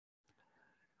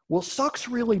 well, it sucks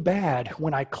really bad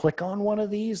when I click on one of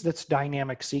these that's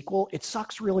dynamic SQL. It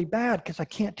sucks really bad because I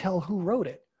can't tell who wrote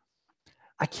it.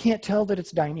 I can't tell that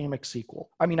it's dynamic SQL.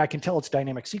 I mean, I can tell it's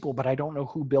dynamic SQL, but I don't know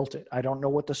who built it. I don't know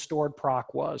what the stored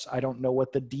proc was. I don't know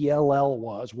what the DLL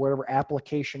was, whatever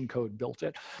application code built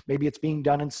it. Maybe it's being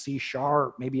done in C#,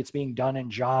 maybe it's being done in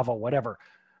Java, whatever.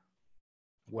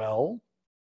 Well,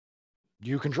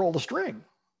 you control the string.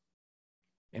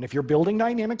 And if you're building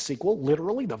dynamic SQL,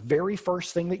 literally the very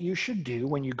first thing that you should do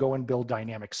when you go and build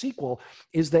dynamic SQL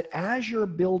is that as you're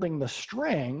building the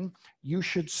string, you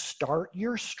should start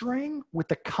your string with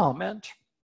the comment.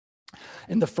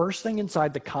 And the first thing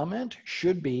inside the comment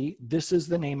should be, this is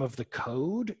the name of the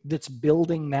code that's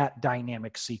building that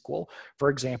dynamic SQL. For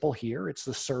example, here, it's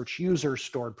the search user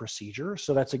stored procedure.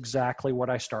 So that's exactly what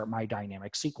I start my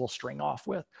dynamic SQL string off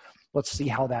with. Let's see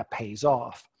how that pays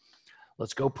off.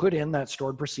 Let's go put in that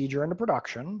stored procedure into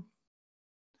production.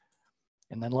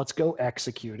 And then let's go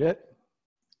execute it.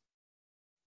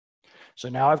 So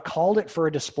now I've called it for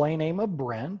a display name of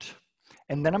Brent.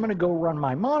 And then I'm going to go run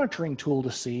my monitoring tool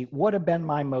to see what have been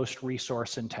my most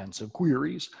resource intensive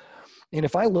queries. And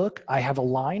if I look, I have a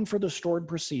line for the stored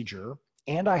procedure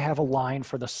and I have a line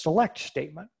for the select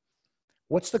statement.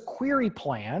 What's the query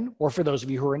plan? Or for those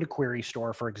of you who are into Query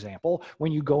Store, for example,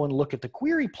 when you go and look at the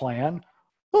query plan,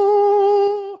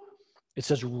 it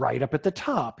says right up at the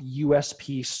top,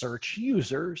 USP search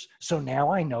users. So now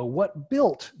I know what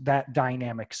built that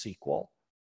dynamic SQL.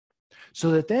 So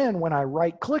that then when I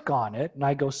right click on it and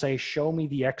I go say, show me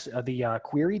the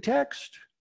query text.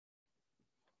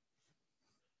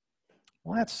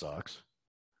 Well, that sucks.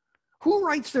 Who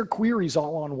writes their queries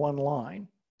all on one line?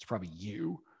 It's probably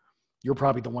you. You're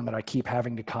probably the one that I keep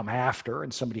having to come after,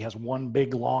 and somebody has one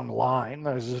big long line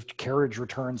as if carriage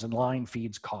returns and line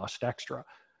feeds cost extra.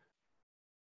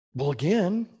 Well,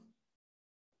 again,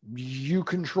 you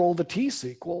control the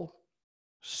T-SQL.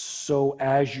 So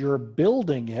as you're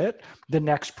building it, the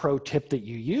next pro tip that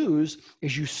you use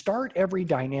is you start every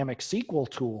dynamic SQL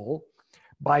tool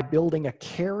by building a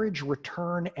carriage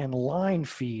return and line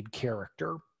feed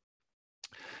character.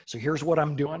 So here's what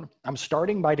I'm doing. I'm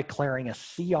starting by declaring a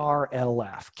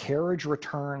CRLF, carriage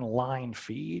return line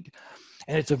feed.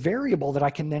 And it's a variable that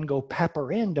I can then go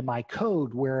pepper into my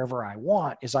code wherever I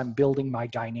want as I'm building my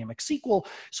dynamic SQL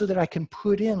so that I can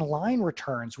put in line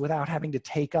returns without having to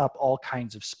take up all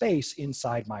kinds of space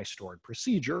inside my stored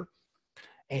procedure.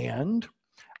 And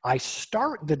I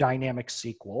start the dynamic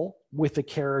SQL with the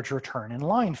carriage return and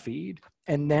line feed,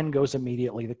 and then goes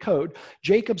immediately the code.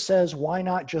 Jacob says, why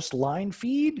not just line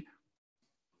feed?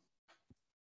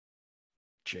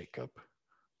 Jacob.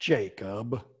 I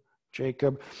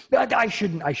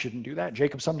shouldn't do that.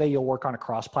 Jacob, someday you'll work on a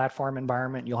cross-platform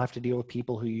environment. You'll have to deal with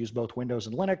people who use both Windows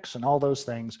and Linux and all those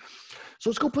things. So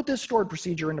let's go put this stored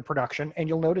procedure into production, and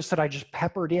you'll notice that I just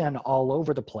peppered in all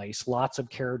over the place, lots of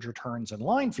carriage returns and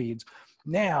line feeds.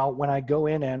 Now, when I go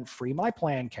in and free my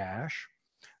plan cache,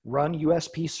 run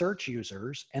USP search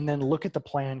users, and then look at the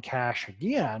plan cache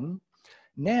again,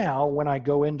 now when I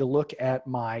go in to look at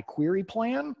my query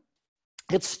plan,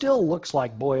 it still looks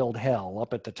like boiled hell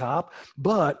up at the top,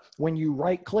 but when you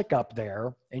right click up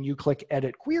there and you click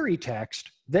edit query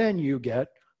text, then you get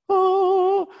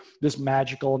this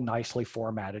magical, nicely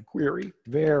formatted query.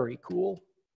 Very cool.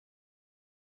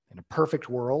 In a perfect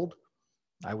world,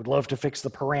 I would love to fix the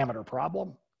parameter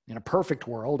problem. In a perfect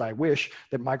world, I wish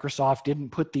that Microsoft didn't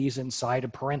put these inside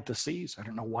of parentheses. I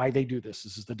don't know why they do this.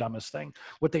 This is the dumbest thing.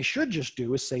 What they should just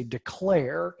do is say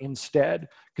declare instead,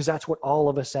 because that's what all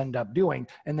of us end up doing,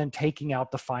 and then taking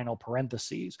out the final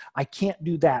parentheses. I can't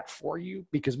do that for you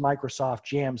because Microsoft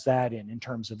jams that in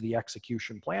terms of the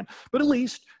execution plan. But at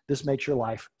least this makes your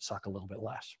life suck a little bit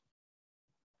less.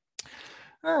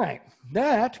 All right,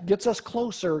 that gets us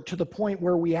closer to the point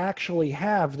where we actually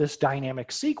have this dynamic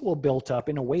SQL built up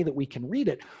in a way that we can read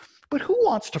it. But who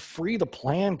wants to free the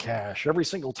plan cache every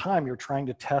single time you're trying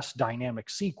to test dynamic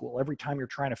SQL, every time you're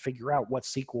trying to figure out what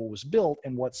SQL was built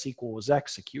and what SQL was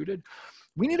executed?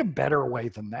 We need a better way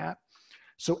than that.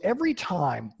 So every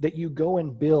time that you go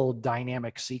and build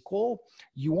dynamic SQL,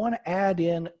 you want to add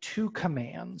in two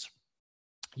commands.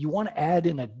 You want to add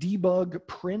in a debug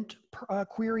print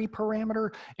query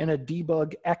parameter and a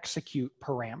debug execute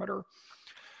parameter.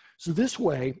 So this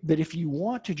way, that if you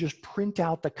want to just print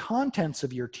out the contents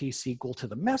of your T-SQL to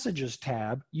the Messages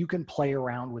tab, you can play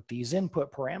around with these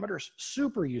input parameters.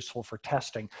 Super useful for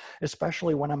testing,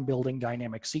 especially when I'm building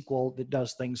dynamic SQL that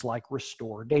does things like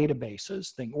restore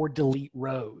databases or delete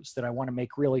rows that I want to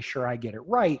make really sure I get it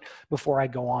right before I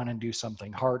go on and do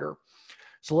something harder.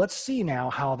 So let's see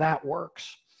now how that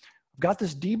works. I've got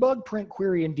this debug print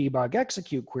query and debug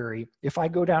execute query. If I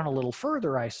go down a little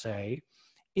further, I say,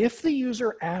 if the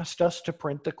user asked us to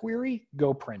print the query,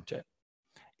 go print it.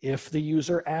 If the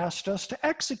user asked us to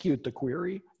execute the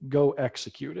query, go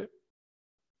execute it.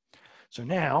 So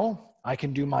now I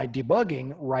can do my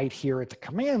debugging right here at the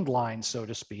command line, so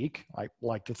to speak. I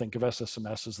like to think of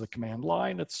SSMS as the command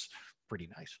line. It's pretty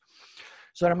nice.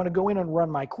 So I'm going to go in and run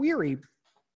my query.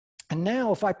 And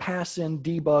now if I pass in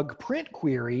debug print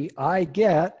query, I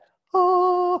get,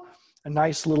 a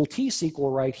nice little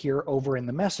T-SQL right here over in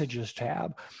the Messages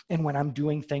tab. And when I'm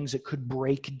doing things that could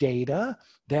break data,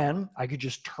 then I could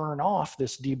just turn off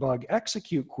this debug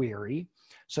execute query.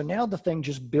 So now the thing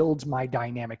just builds my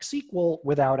dynamic SQL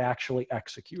without actually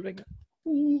executing it.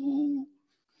 Ooh.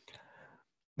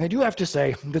 I do have to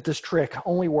say that this trick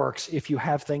only works if you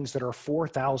have things that are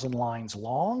 4,000 lines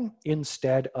long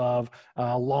instead of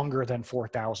longer than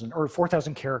 4,000, or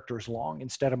 4,000 characters long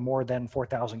instead of more than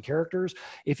 4,000 characters.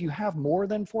 If you have more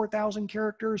than 4,000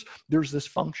 characters, there's this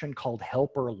function called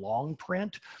helper long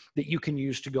print that you can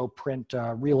use to go print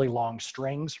really long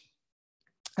strings.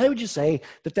 I would just say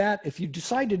that if you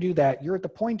decide to do that, you're at the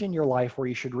point in your life where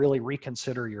you should really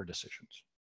reconsider your decisions.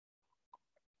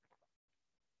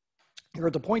 You're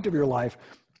at the point of your life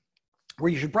where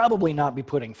you should probably not be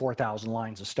putting 4,000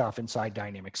 lines of stuff inside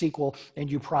dynamic SQL, and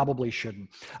you probably shouldn't.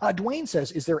 Dwayne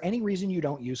says, is there any reason you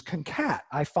don't use concat?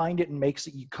 I find it makes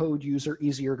the code user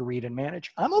easier to read and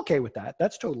manage. I'm okay with that.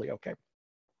 That's totally okay.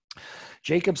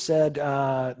 Jacob said,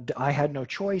 I had no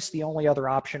choice. The only other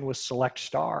option was select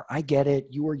star. I get it.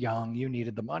 You were young. You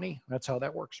needed the money. That's how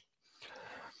that works.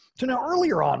 So now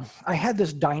earlier on, I had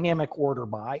this dynamic order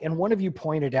by, and one of you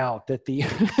pointed out that the,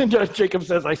 Jacob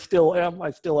says, I still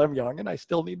am young and I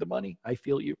still need the money. I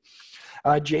feel you.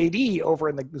 JD over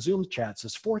in the Zoom chat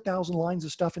says 4,000 lines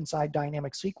of stuff inside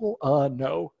dynamic SQL.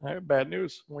 No, bad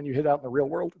news. When you hit out in the real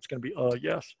world, it's going to be,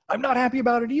 yes. I'm not happy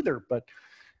about it either, but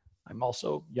I'm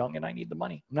also young and I need the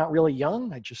money. I'm not really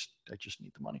young. I just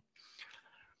need the money.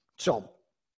 So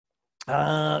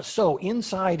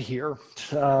inside here,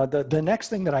 the next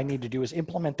thing that I need to do is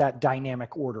implement that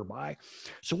dynamic order by.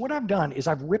 So what I've done is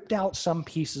I've ripped out some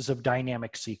pieces of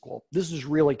dynamic SQL. This is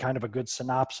really kind of a good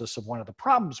synopsis of one of the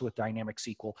problems with dynamic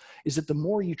SQL is that the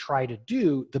more you try to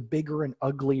do, the bigger and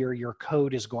uglier your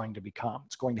code is going to become.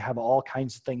 It's going to have all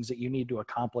kinds of things that you need to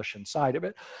accomplish inside of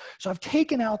it. So I've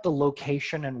taken out the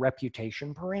location and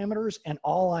reputation parameters, and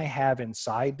all I have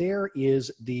inside there is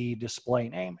the display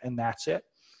name, and that's it.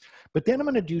 But then I'm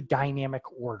going to do dynamic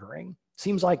ordering.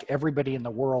 Seems like everybody in the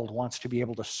world wants to be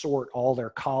able to sort all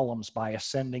their columns by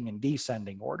ascending and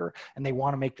descending order, and they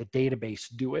want to make the database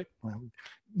do it.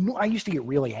 I used to get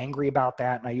really angry about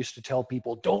that, and I used to tell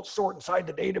people, don't sort inside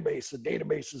the database. The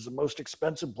database is the most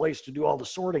expensive place to do all the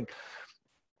sorting.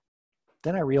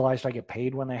 Then I realized I get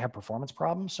paid when they have performance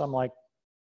problems, so I'm like,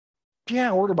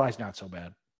 yeah, order by is not so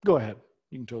bad. Go ahead.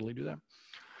 You can totally do that.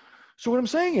 So what I'm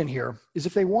saying in here is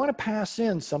if they want to pass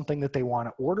in something that they want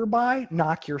to order by,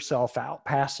 knock yourself out.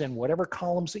 Pass in whatever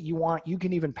columns that you want. You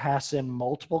can even pass in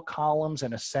multiple columns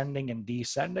and ascending and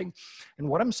descending. And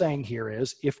what I'm saying here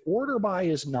is if order by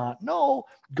is not null,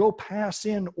 go pass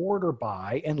in order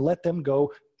by and let them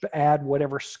go add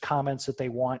whatever comments that they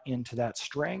want into that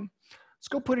string. Let's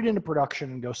go put it into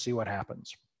production and go see what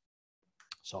happens.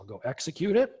 So I'll go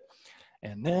execute it.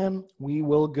 And then we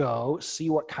will go see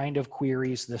what kind of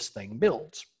queries this thing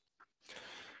builds.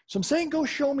 So I'm saying go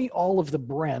show me all of the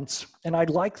Brents, and I'd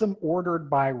like them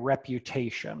ordered by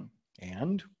reputation.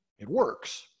 And it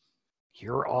works.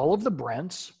 Here are all of the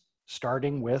Brents,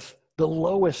 starting with the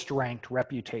lowest ranked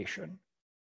reputation.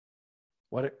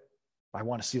 I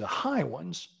want to see the high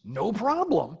ones, no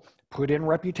problem. Put in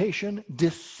reputation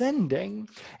descending,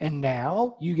 and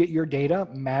now you get your data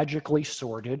magically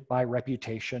sorted by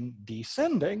reputation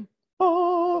descending.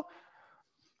 Oh.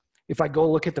 If I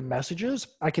go look at the messages,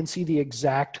 I can see the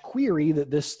exact query that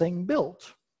this thing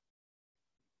built.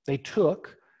 They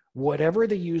took whatever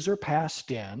the user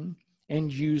passed in and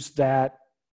used that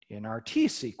in our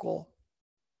T-SQL.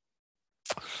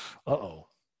 Uh-oh.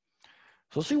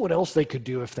 So let's see what else they could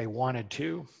do if they wanted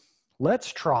to.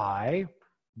 Let's try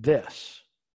this.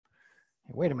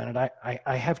 Wait a minute,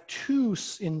 I have two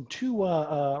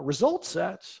result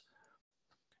sets.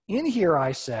 In here,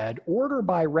 I said order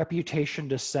by reputation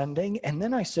descending, and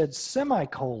then I said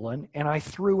semicolon, and I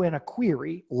threw in a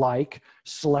query like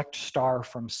select star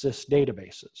from sys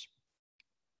databases.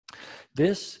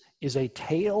 This is a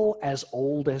tale as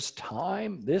old as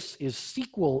time. This is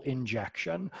SQL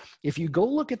injection. If you go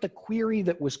look at the query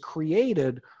that was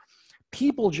created,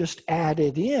 people just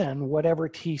added in whatever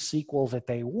T-SQL that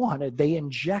they wanted. They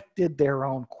injected their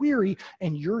own query,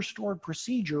 and your stored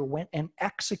procedure went and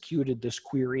executed this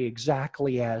query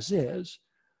exactly as is.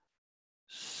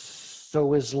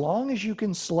 So as long as you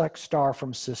can select star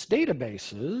from sys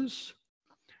databases,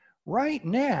 right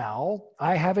now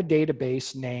I have a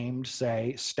database named,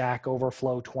 say, Stack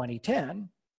Overflow 2010,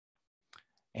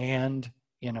 and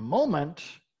in a moment,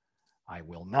 I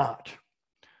will not.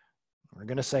 We're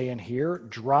going to say in here,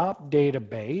 drop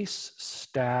database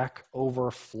Stack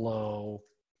Overflow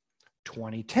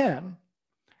 2010. And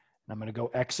I'm going to go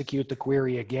execute the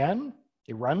query again.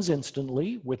 It runs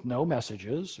instantly with no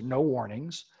messages, no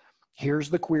warnings. Here's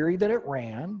the query that it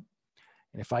ran.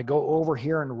 And if I go over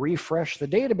here and refresh the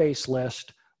database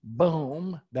list,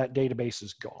 boom, that database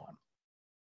is gone.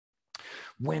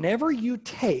 Whenever you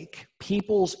take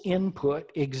people's input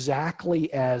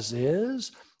exactly as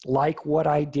is, like what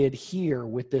I did here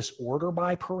with this order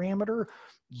by parameter,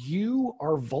 you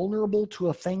are vulnerable to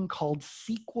a thing called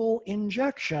SQL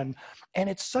injection. And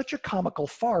it's such a comical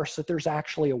farce that there's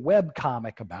actually a web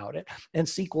comic about it. And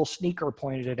SQL Sneaker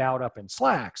pointed it out up in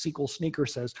Slack. SQL Sneaker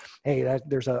says, hey,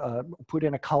 there's put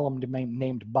in a column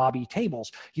named Bobby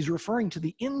Tables. He's referring to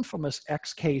the infamous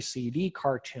XKCD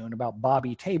cartoon about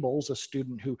Bobby Tables, a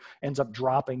student who ends up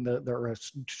dropping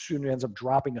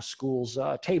a school's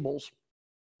tables.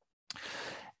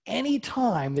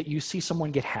 Anytime that you see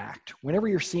someone get hacked, whenever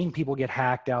you're seeing people get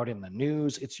hacked out in the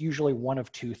news, it's usually one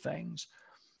of two things.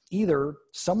 Either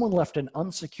someone left an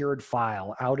unsecured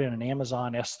file out in an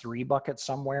Amazon S3 bucket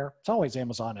somewhere. It's always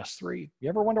Amazon S3. You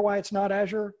ever wonder why it's not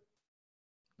Azure?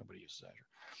 Nobody uses Azure.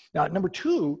 Now, number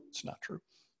two, it's not true.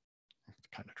 It's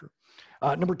kind of true.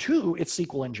 Number two, it's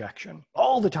SQL injection.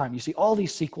 All the time, you see all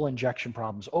these SQL injection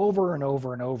problems over and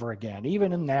over and over again.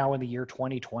 Even now in the year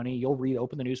 2020, you'll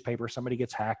open the newspaper, somebody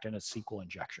gets hacked and it's SQL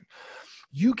injection.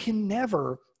 You can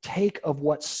never take of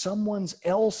what someone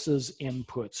else's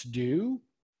inputs do.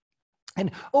 And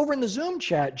over in the Zoom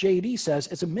chat, JD says,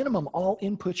 as a minimum, all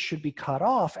inputs should be cut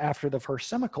off after the first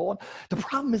semicolon. The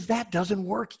problem is that doesn't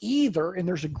work either. And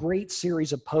there's a great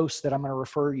series of posts that I'm going to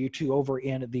refer you to over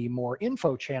in the More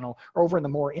Info channel, or over in the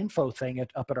More Info thing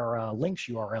up at our links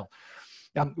URL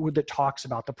that talks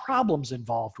about the problems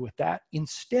involved with that.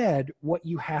 Instead, what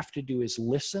you have to do is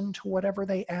listen to whatever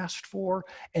they asked for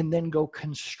and then go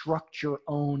construct your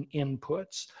own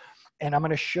inputs. And I'm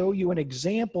going to show you an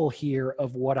example here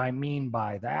of what I mean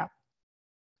by that.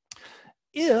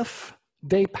 If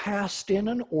they passed in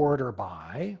an order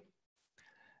by,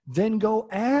 then go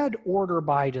add order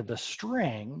by to the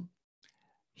string,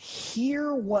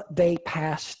 hear what they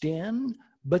passed in,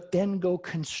 but then go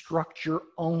construct your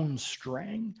own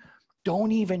string.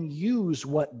 Don't even use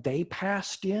what they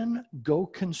passed in, go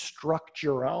construct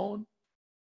your own.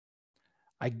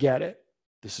 I get it.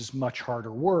 This is much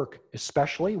harder work,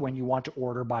 especially when you want to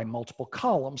order by multiple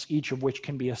columns, each of which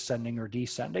can be ascending or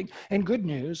descending. And good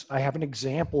news, I have an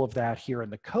example of that here in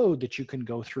the code that you can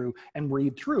go through and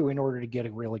read through in order to get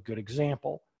a really good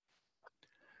example.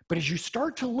 But as you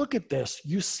start to look at this,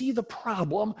 you see the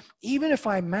problem. Even if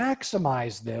I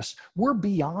maximize this, we're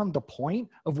beyond the point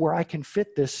of where I can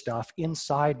fit this stuff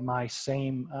inside my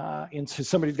same,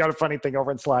 somebody's got a funny thing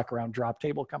over in Slack around drop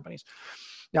table companies.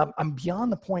 Now, I'm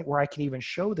beyond the point where I can even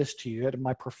show this to you at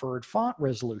my preferred font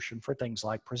resolution for things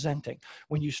like presenting.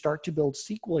 When you start to build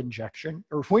SQL injection,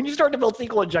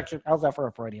 how's that for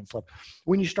a Freudian slip?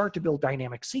 When you start to build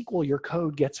dynamic SQL, your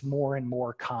code gets more and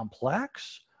more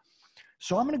complex.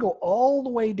 So I'm going to go all the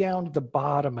way down to the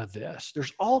bottom of this.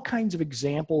 There's all kinds of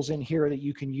examples in here that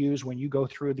you can use when you go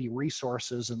through the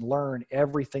resources and learn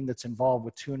everything that's involved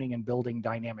with tuning and building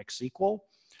dynamic SQL.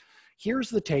 Here's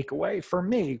the takeaway for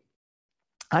me.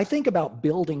 I think about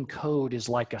building code as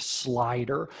like a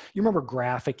slider. You remember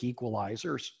graphic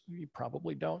equalizers? You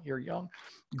probably don't, you're young.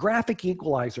 Graphic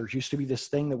equalizers used to be this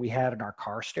thing that we had in our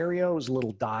car stereo. It was a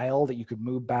little dial that you could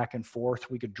move back and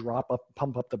forth. We could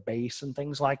pump up the bass and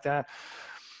things like that.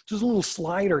 So there's a little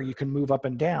slider you can move up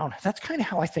and down. That's kind of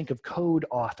how I think of code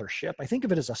authorship. I think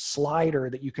of it as a slider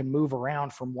that you can move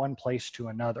around from one place to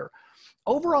another.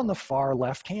 Over on the far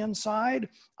left-hand side,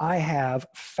 I have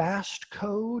fast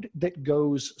code that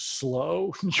goes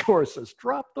slow. George says,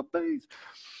 drop the bass.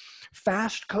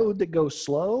 Fast code that goes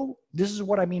slow, this is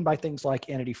what I mean by things like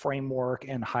Entity Framework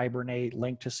and Hibernate,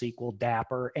 Link to SQL,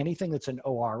 Dapper, anything that's an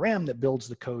ORM that builds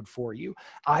the code for you.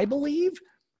 I believe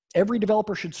every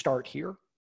developer should start here.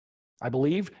 I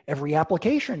believe every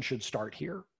application should start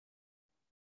here.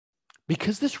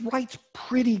 Because this writes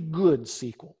pretty good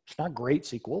SQL. It's not great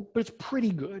SQL, but it's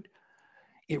pretty good.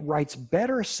 It writes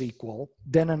better SQL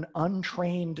than an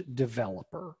untrained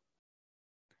developer.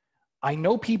 I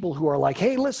know people who are like,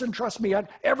 hey, listen, trust me,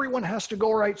 everyone has to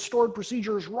go write stored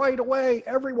procedures right away.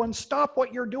 Everyone stop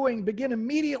what you're doing. Begin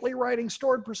immediately writing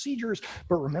stored procedures.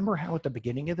 But remember how at the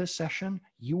beginning of this session,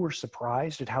 you were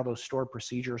surprised at how those stored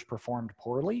procedures performed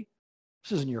poorly?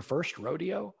 This isn't your first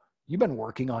rodeo. You've been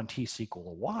working on T-SQL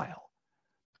a while.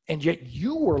 And yet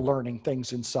you were learning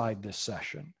things inside this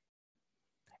session.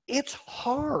 It's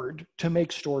hard to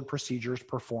make stored procedures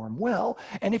perform well.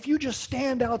 And if you just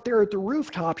stand out there at the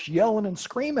rooftops yelling and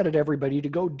screaming at everybody to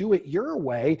go do it your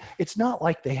way, it's not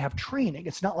like they have training.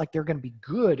 It's not like they're going to be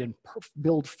good and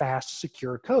build fast,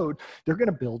 secure code. They're going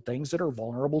to build things that are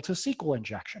vulnerable to SQL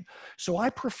injection. So I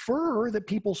prefer that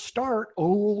people start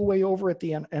all the way over at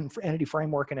the Entity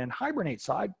Framework and Hibernate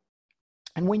side.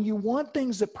 And when you want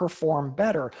things that perform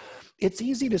better, it's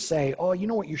easy to say, oh, you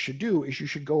know what you should do is you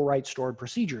should go write stored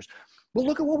procedures. But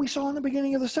look at what we saw in the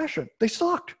beginning of the session. They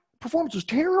sucked. Performance was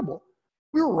terrible.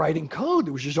 We were writing code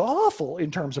that was just awful in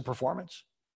terms of performance.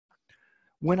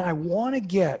 When I want to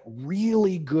get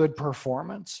really good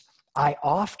performance, I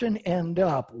often end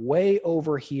up way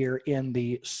over here in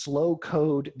the slow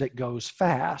code that goes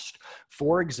fast.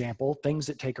 For example, things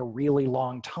that take a really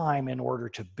long time in order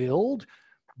to build,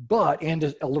 and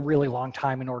a really long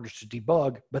time in order to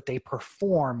debug, but they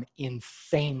perform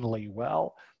insanely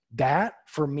well. That,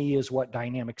 for me, is what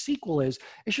dynamic SQL is.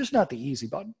 It's just not the easy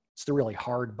button. It's the really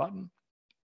hard button.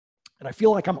 And I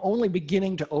feel like I'm only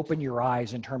beginning to open your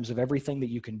eyes in terms of everything that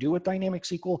you can do with dynamic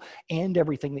SQL and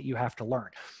everything that you have to learn.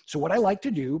 So what I like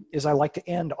to do is I like to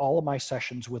end all of my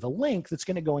sessions with a link that's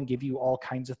going to go and give you all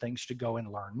kinds of things to go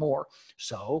and learn more.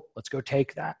 So let's go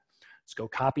take that. Let's go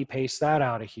copy paste that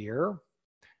out of here.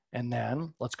 And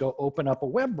then let's go open up a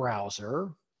web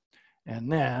browser.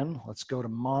 And then let's go to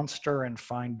Monster and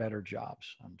find better jobs.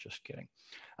 I'm just kidding.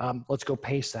 Let's go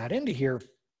paste that into here.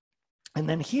 And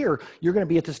then here, you're going to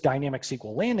be at this dynamic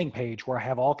SQL landing page where I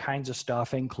have all kinds of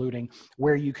stuff, including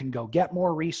where you can go get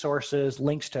more resources,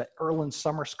 links to Erland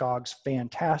Summerskog's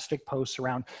fantastic posts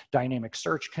around dynamic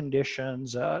search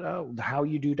conditions, how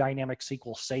you do dynamic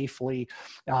SQL safely,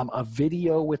 a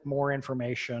video with more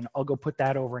information. I'll go put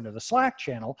that over into the Slack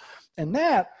channel. And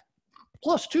that,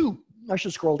 plus two, I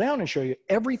should scroll down and show you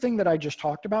everything that I just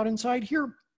talked about inside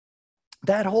here.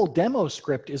 That whole demo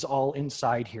script is all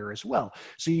inside here as well.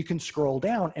 So you can scroll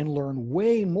down and learn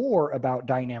way more about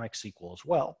dynamic SQL as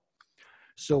well.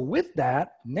 So with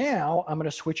that, now I'm going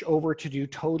to switch over to do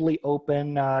totally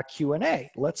open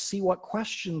Q&A. Let's see what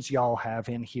questions y'all have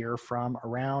in here from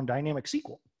around dynamic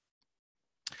SQL.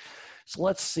 So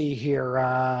let's see here.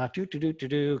 I'm going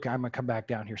to come back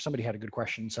down here. Somebody had a good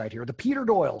question inside here. The Peter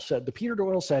Doyle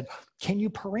said, can you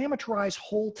parameterize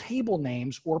whole table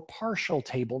names or partial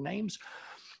table names?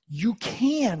 You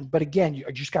can, but again, you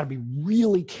just got to be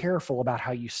really careful about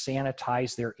how you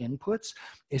sanitize their inputs.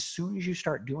 As soon as you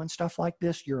start doing stuff like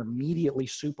this, you're immediately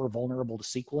super vulnerable to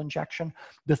SQL injection.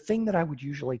 The thing that I would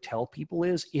usually tell people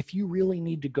is if you really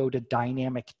need to go to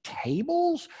dynamic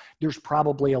tables, there's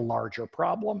probably a larger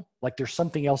problem. Like there's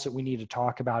something else that we need to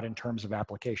talk about in terms of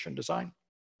application design.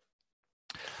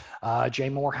 Jay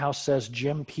Morehouse says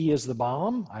Jim P is the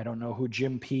bomb. I don't know who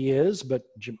Jim P is, but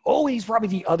he's probably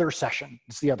the other session.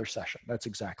 It's the other session. That's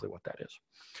exactly what that is.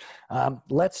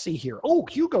 Let's see here. Oh,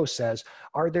 Hugo says,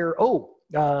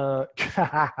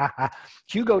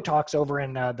 Hugo talks over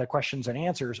in the questions and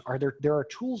answers. There are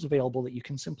tools available that you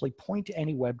can simply point to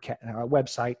any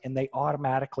website and they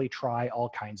automatically try all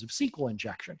kinds of SQL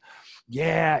injection.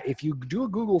 Yeah, if you do a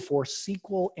Google for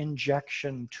SQL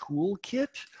injection toolkit,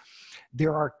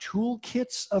 there are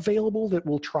toolkits available that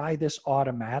will try this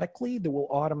automatically, that will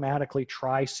automatically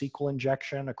try SQL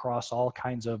injection across all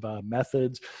kinds of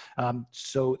methods. And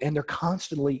they're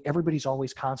everybody's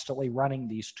always constantly running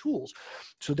these tools.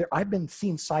 So I've been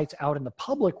seeing sites out in the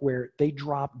public where they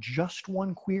drop just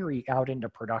one query out into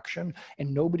production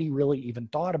and nobody really even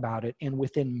thought about it. And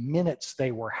within minutes,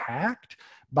 they were hacked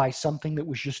by something that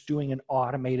was just doing an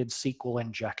automated SQL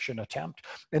injection attempt.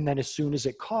 And then as soon as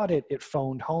it caught it, it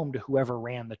phoned home to whoever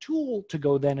ran the tool to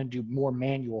go then and do more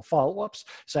manual follow-ups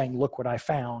saying, look what I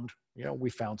found, we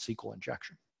found SQL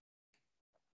injection.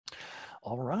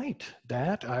 All right,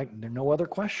 there are no other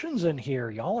questions in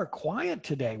here. Y'all are quiet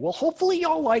today. Well, hopefully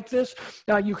y'all like this.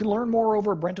 You can learn more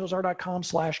over at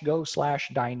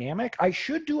brentozar.com/go/dynamic. I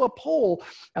should do a poll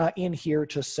in here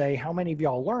to say how many of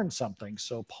y'all learned something.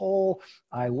 So poll,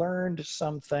 I learned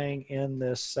something in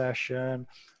this session.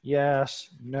 Yes,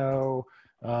 no,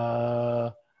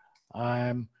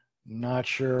 I'm not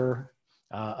sure.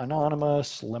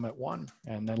 Anonymous, limit 1,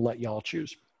 and then let y'all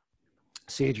choose.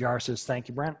 CHR says, thank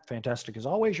you, Brent. Fantastic as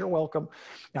always. You're welcome.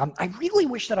 I really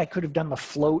wish that I could have done the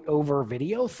float over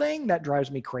video thing. That drives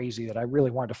me crazy that I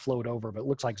really wanted to float over, but it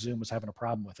looks like Zoom was having a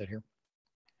problem with it here.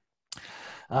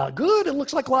 Good. It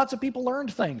looks like lots of people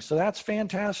learned things. So that's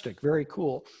fantastic. Very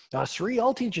cool. Sri,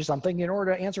 I'll teach you something. In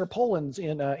order to answer a poll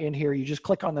in here, you just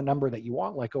click on the number that you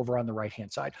want, like over on the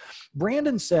right-hand side.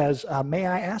 Brandon says, may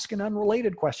I ask an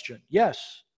unrelated question?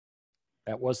 Yes,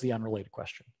 that was the unrelated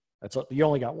question. You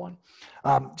only got one.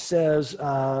 Says,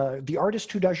 the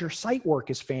artist who does your site work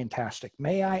is fantastic.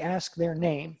 May I ask their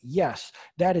name? Yes,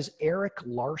 that is Eric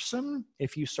Larson.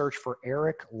 If you search for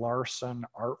Eric Larson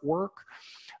artwork,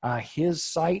 his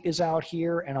site is out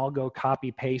here, and I'll go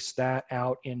copy paste that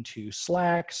out into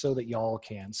Slack so that y'all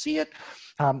can see it.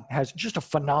 Has just a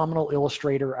phenomenal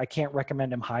illustrator. I can't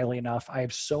recommend him highly enough. I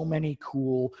have so many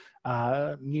cool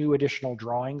new additional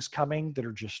drawings coming that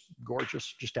are just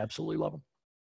gorgeous. Just absolutely love them.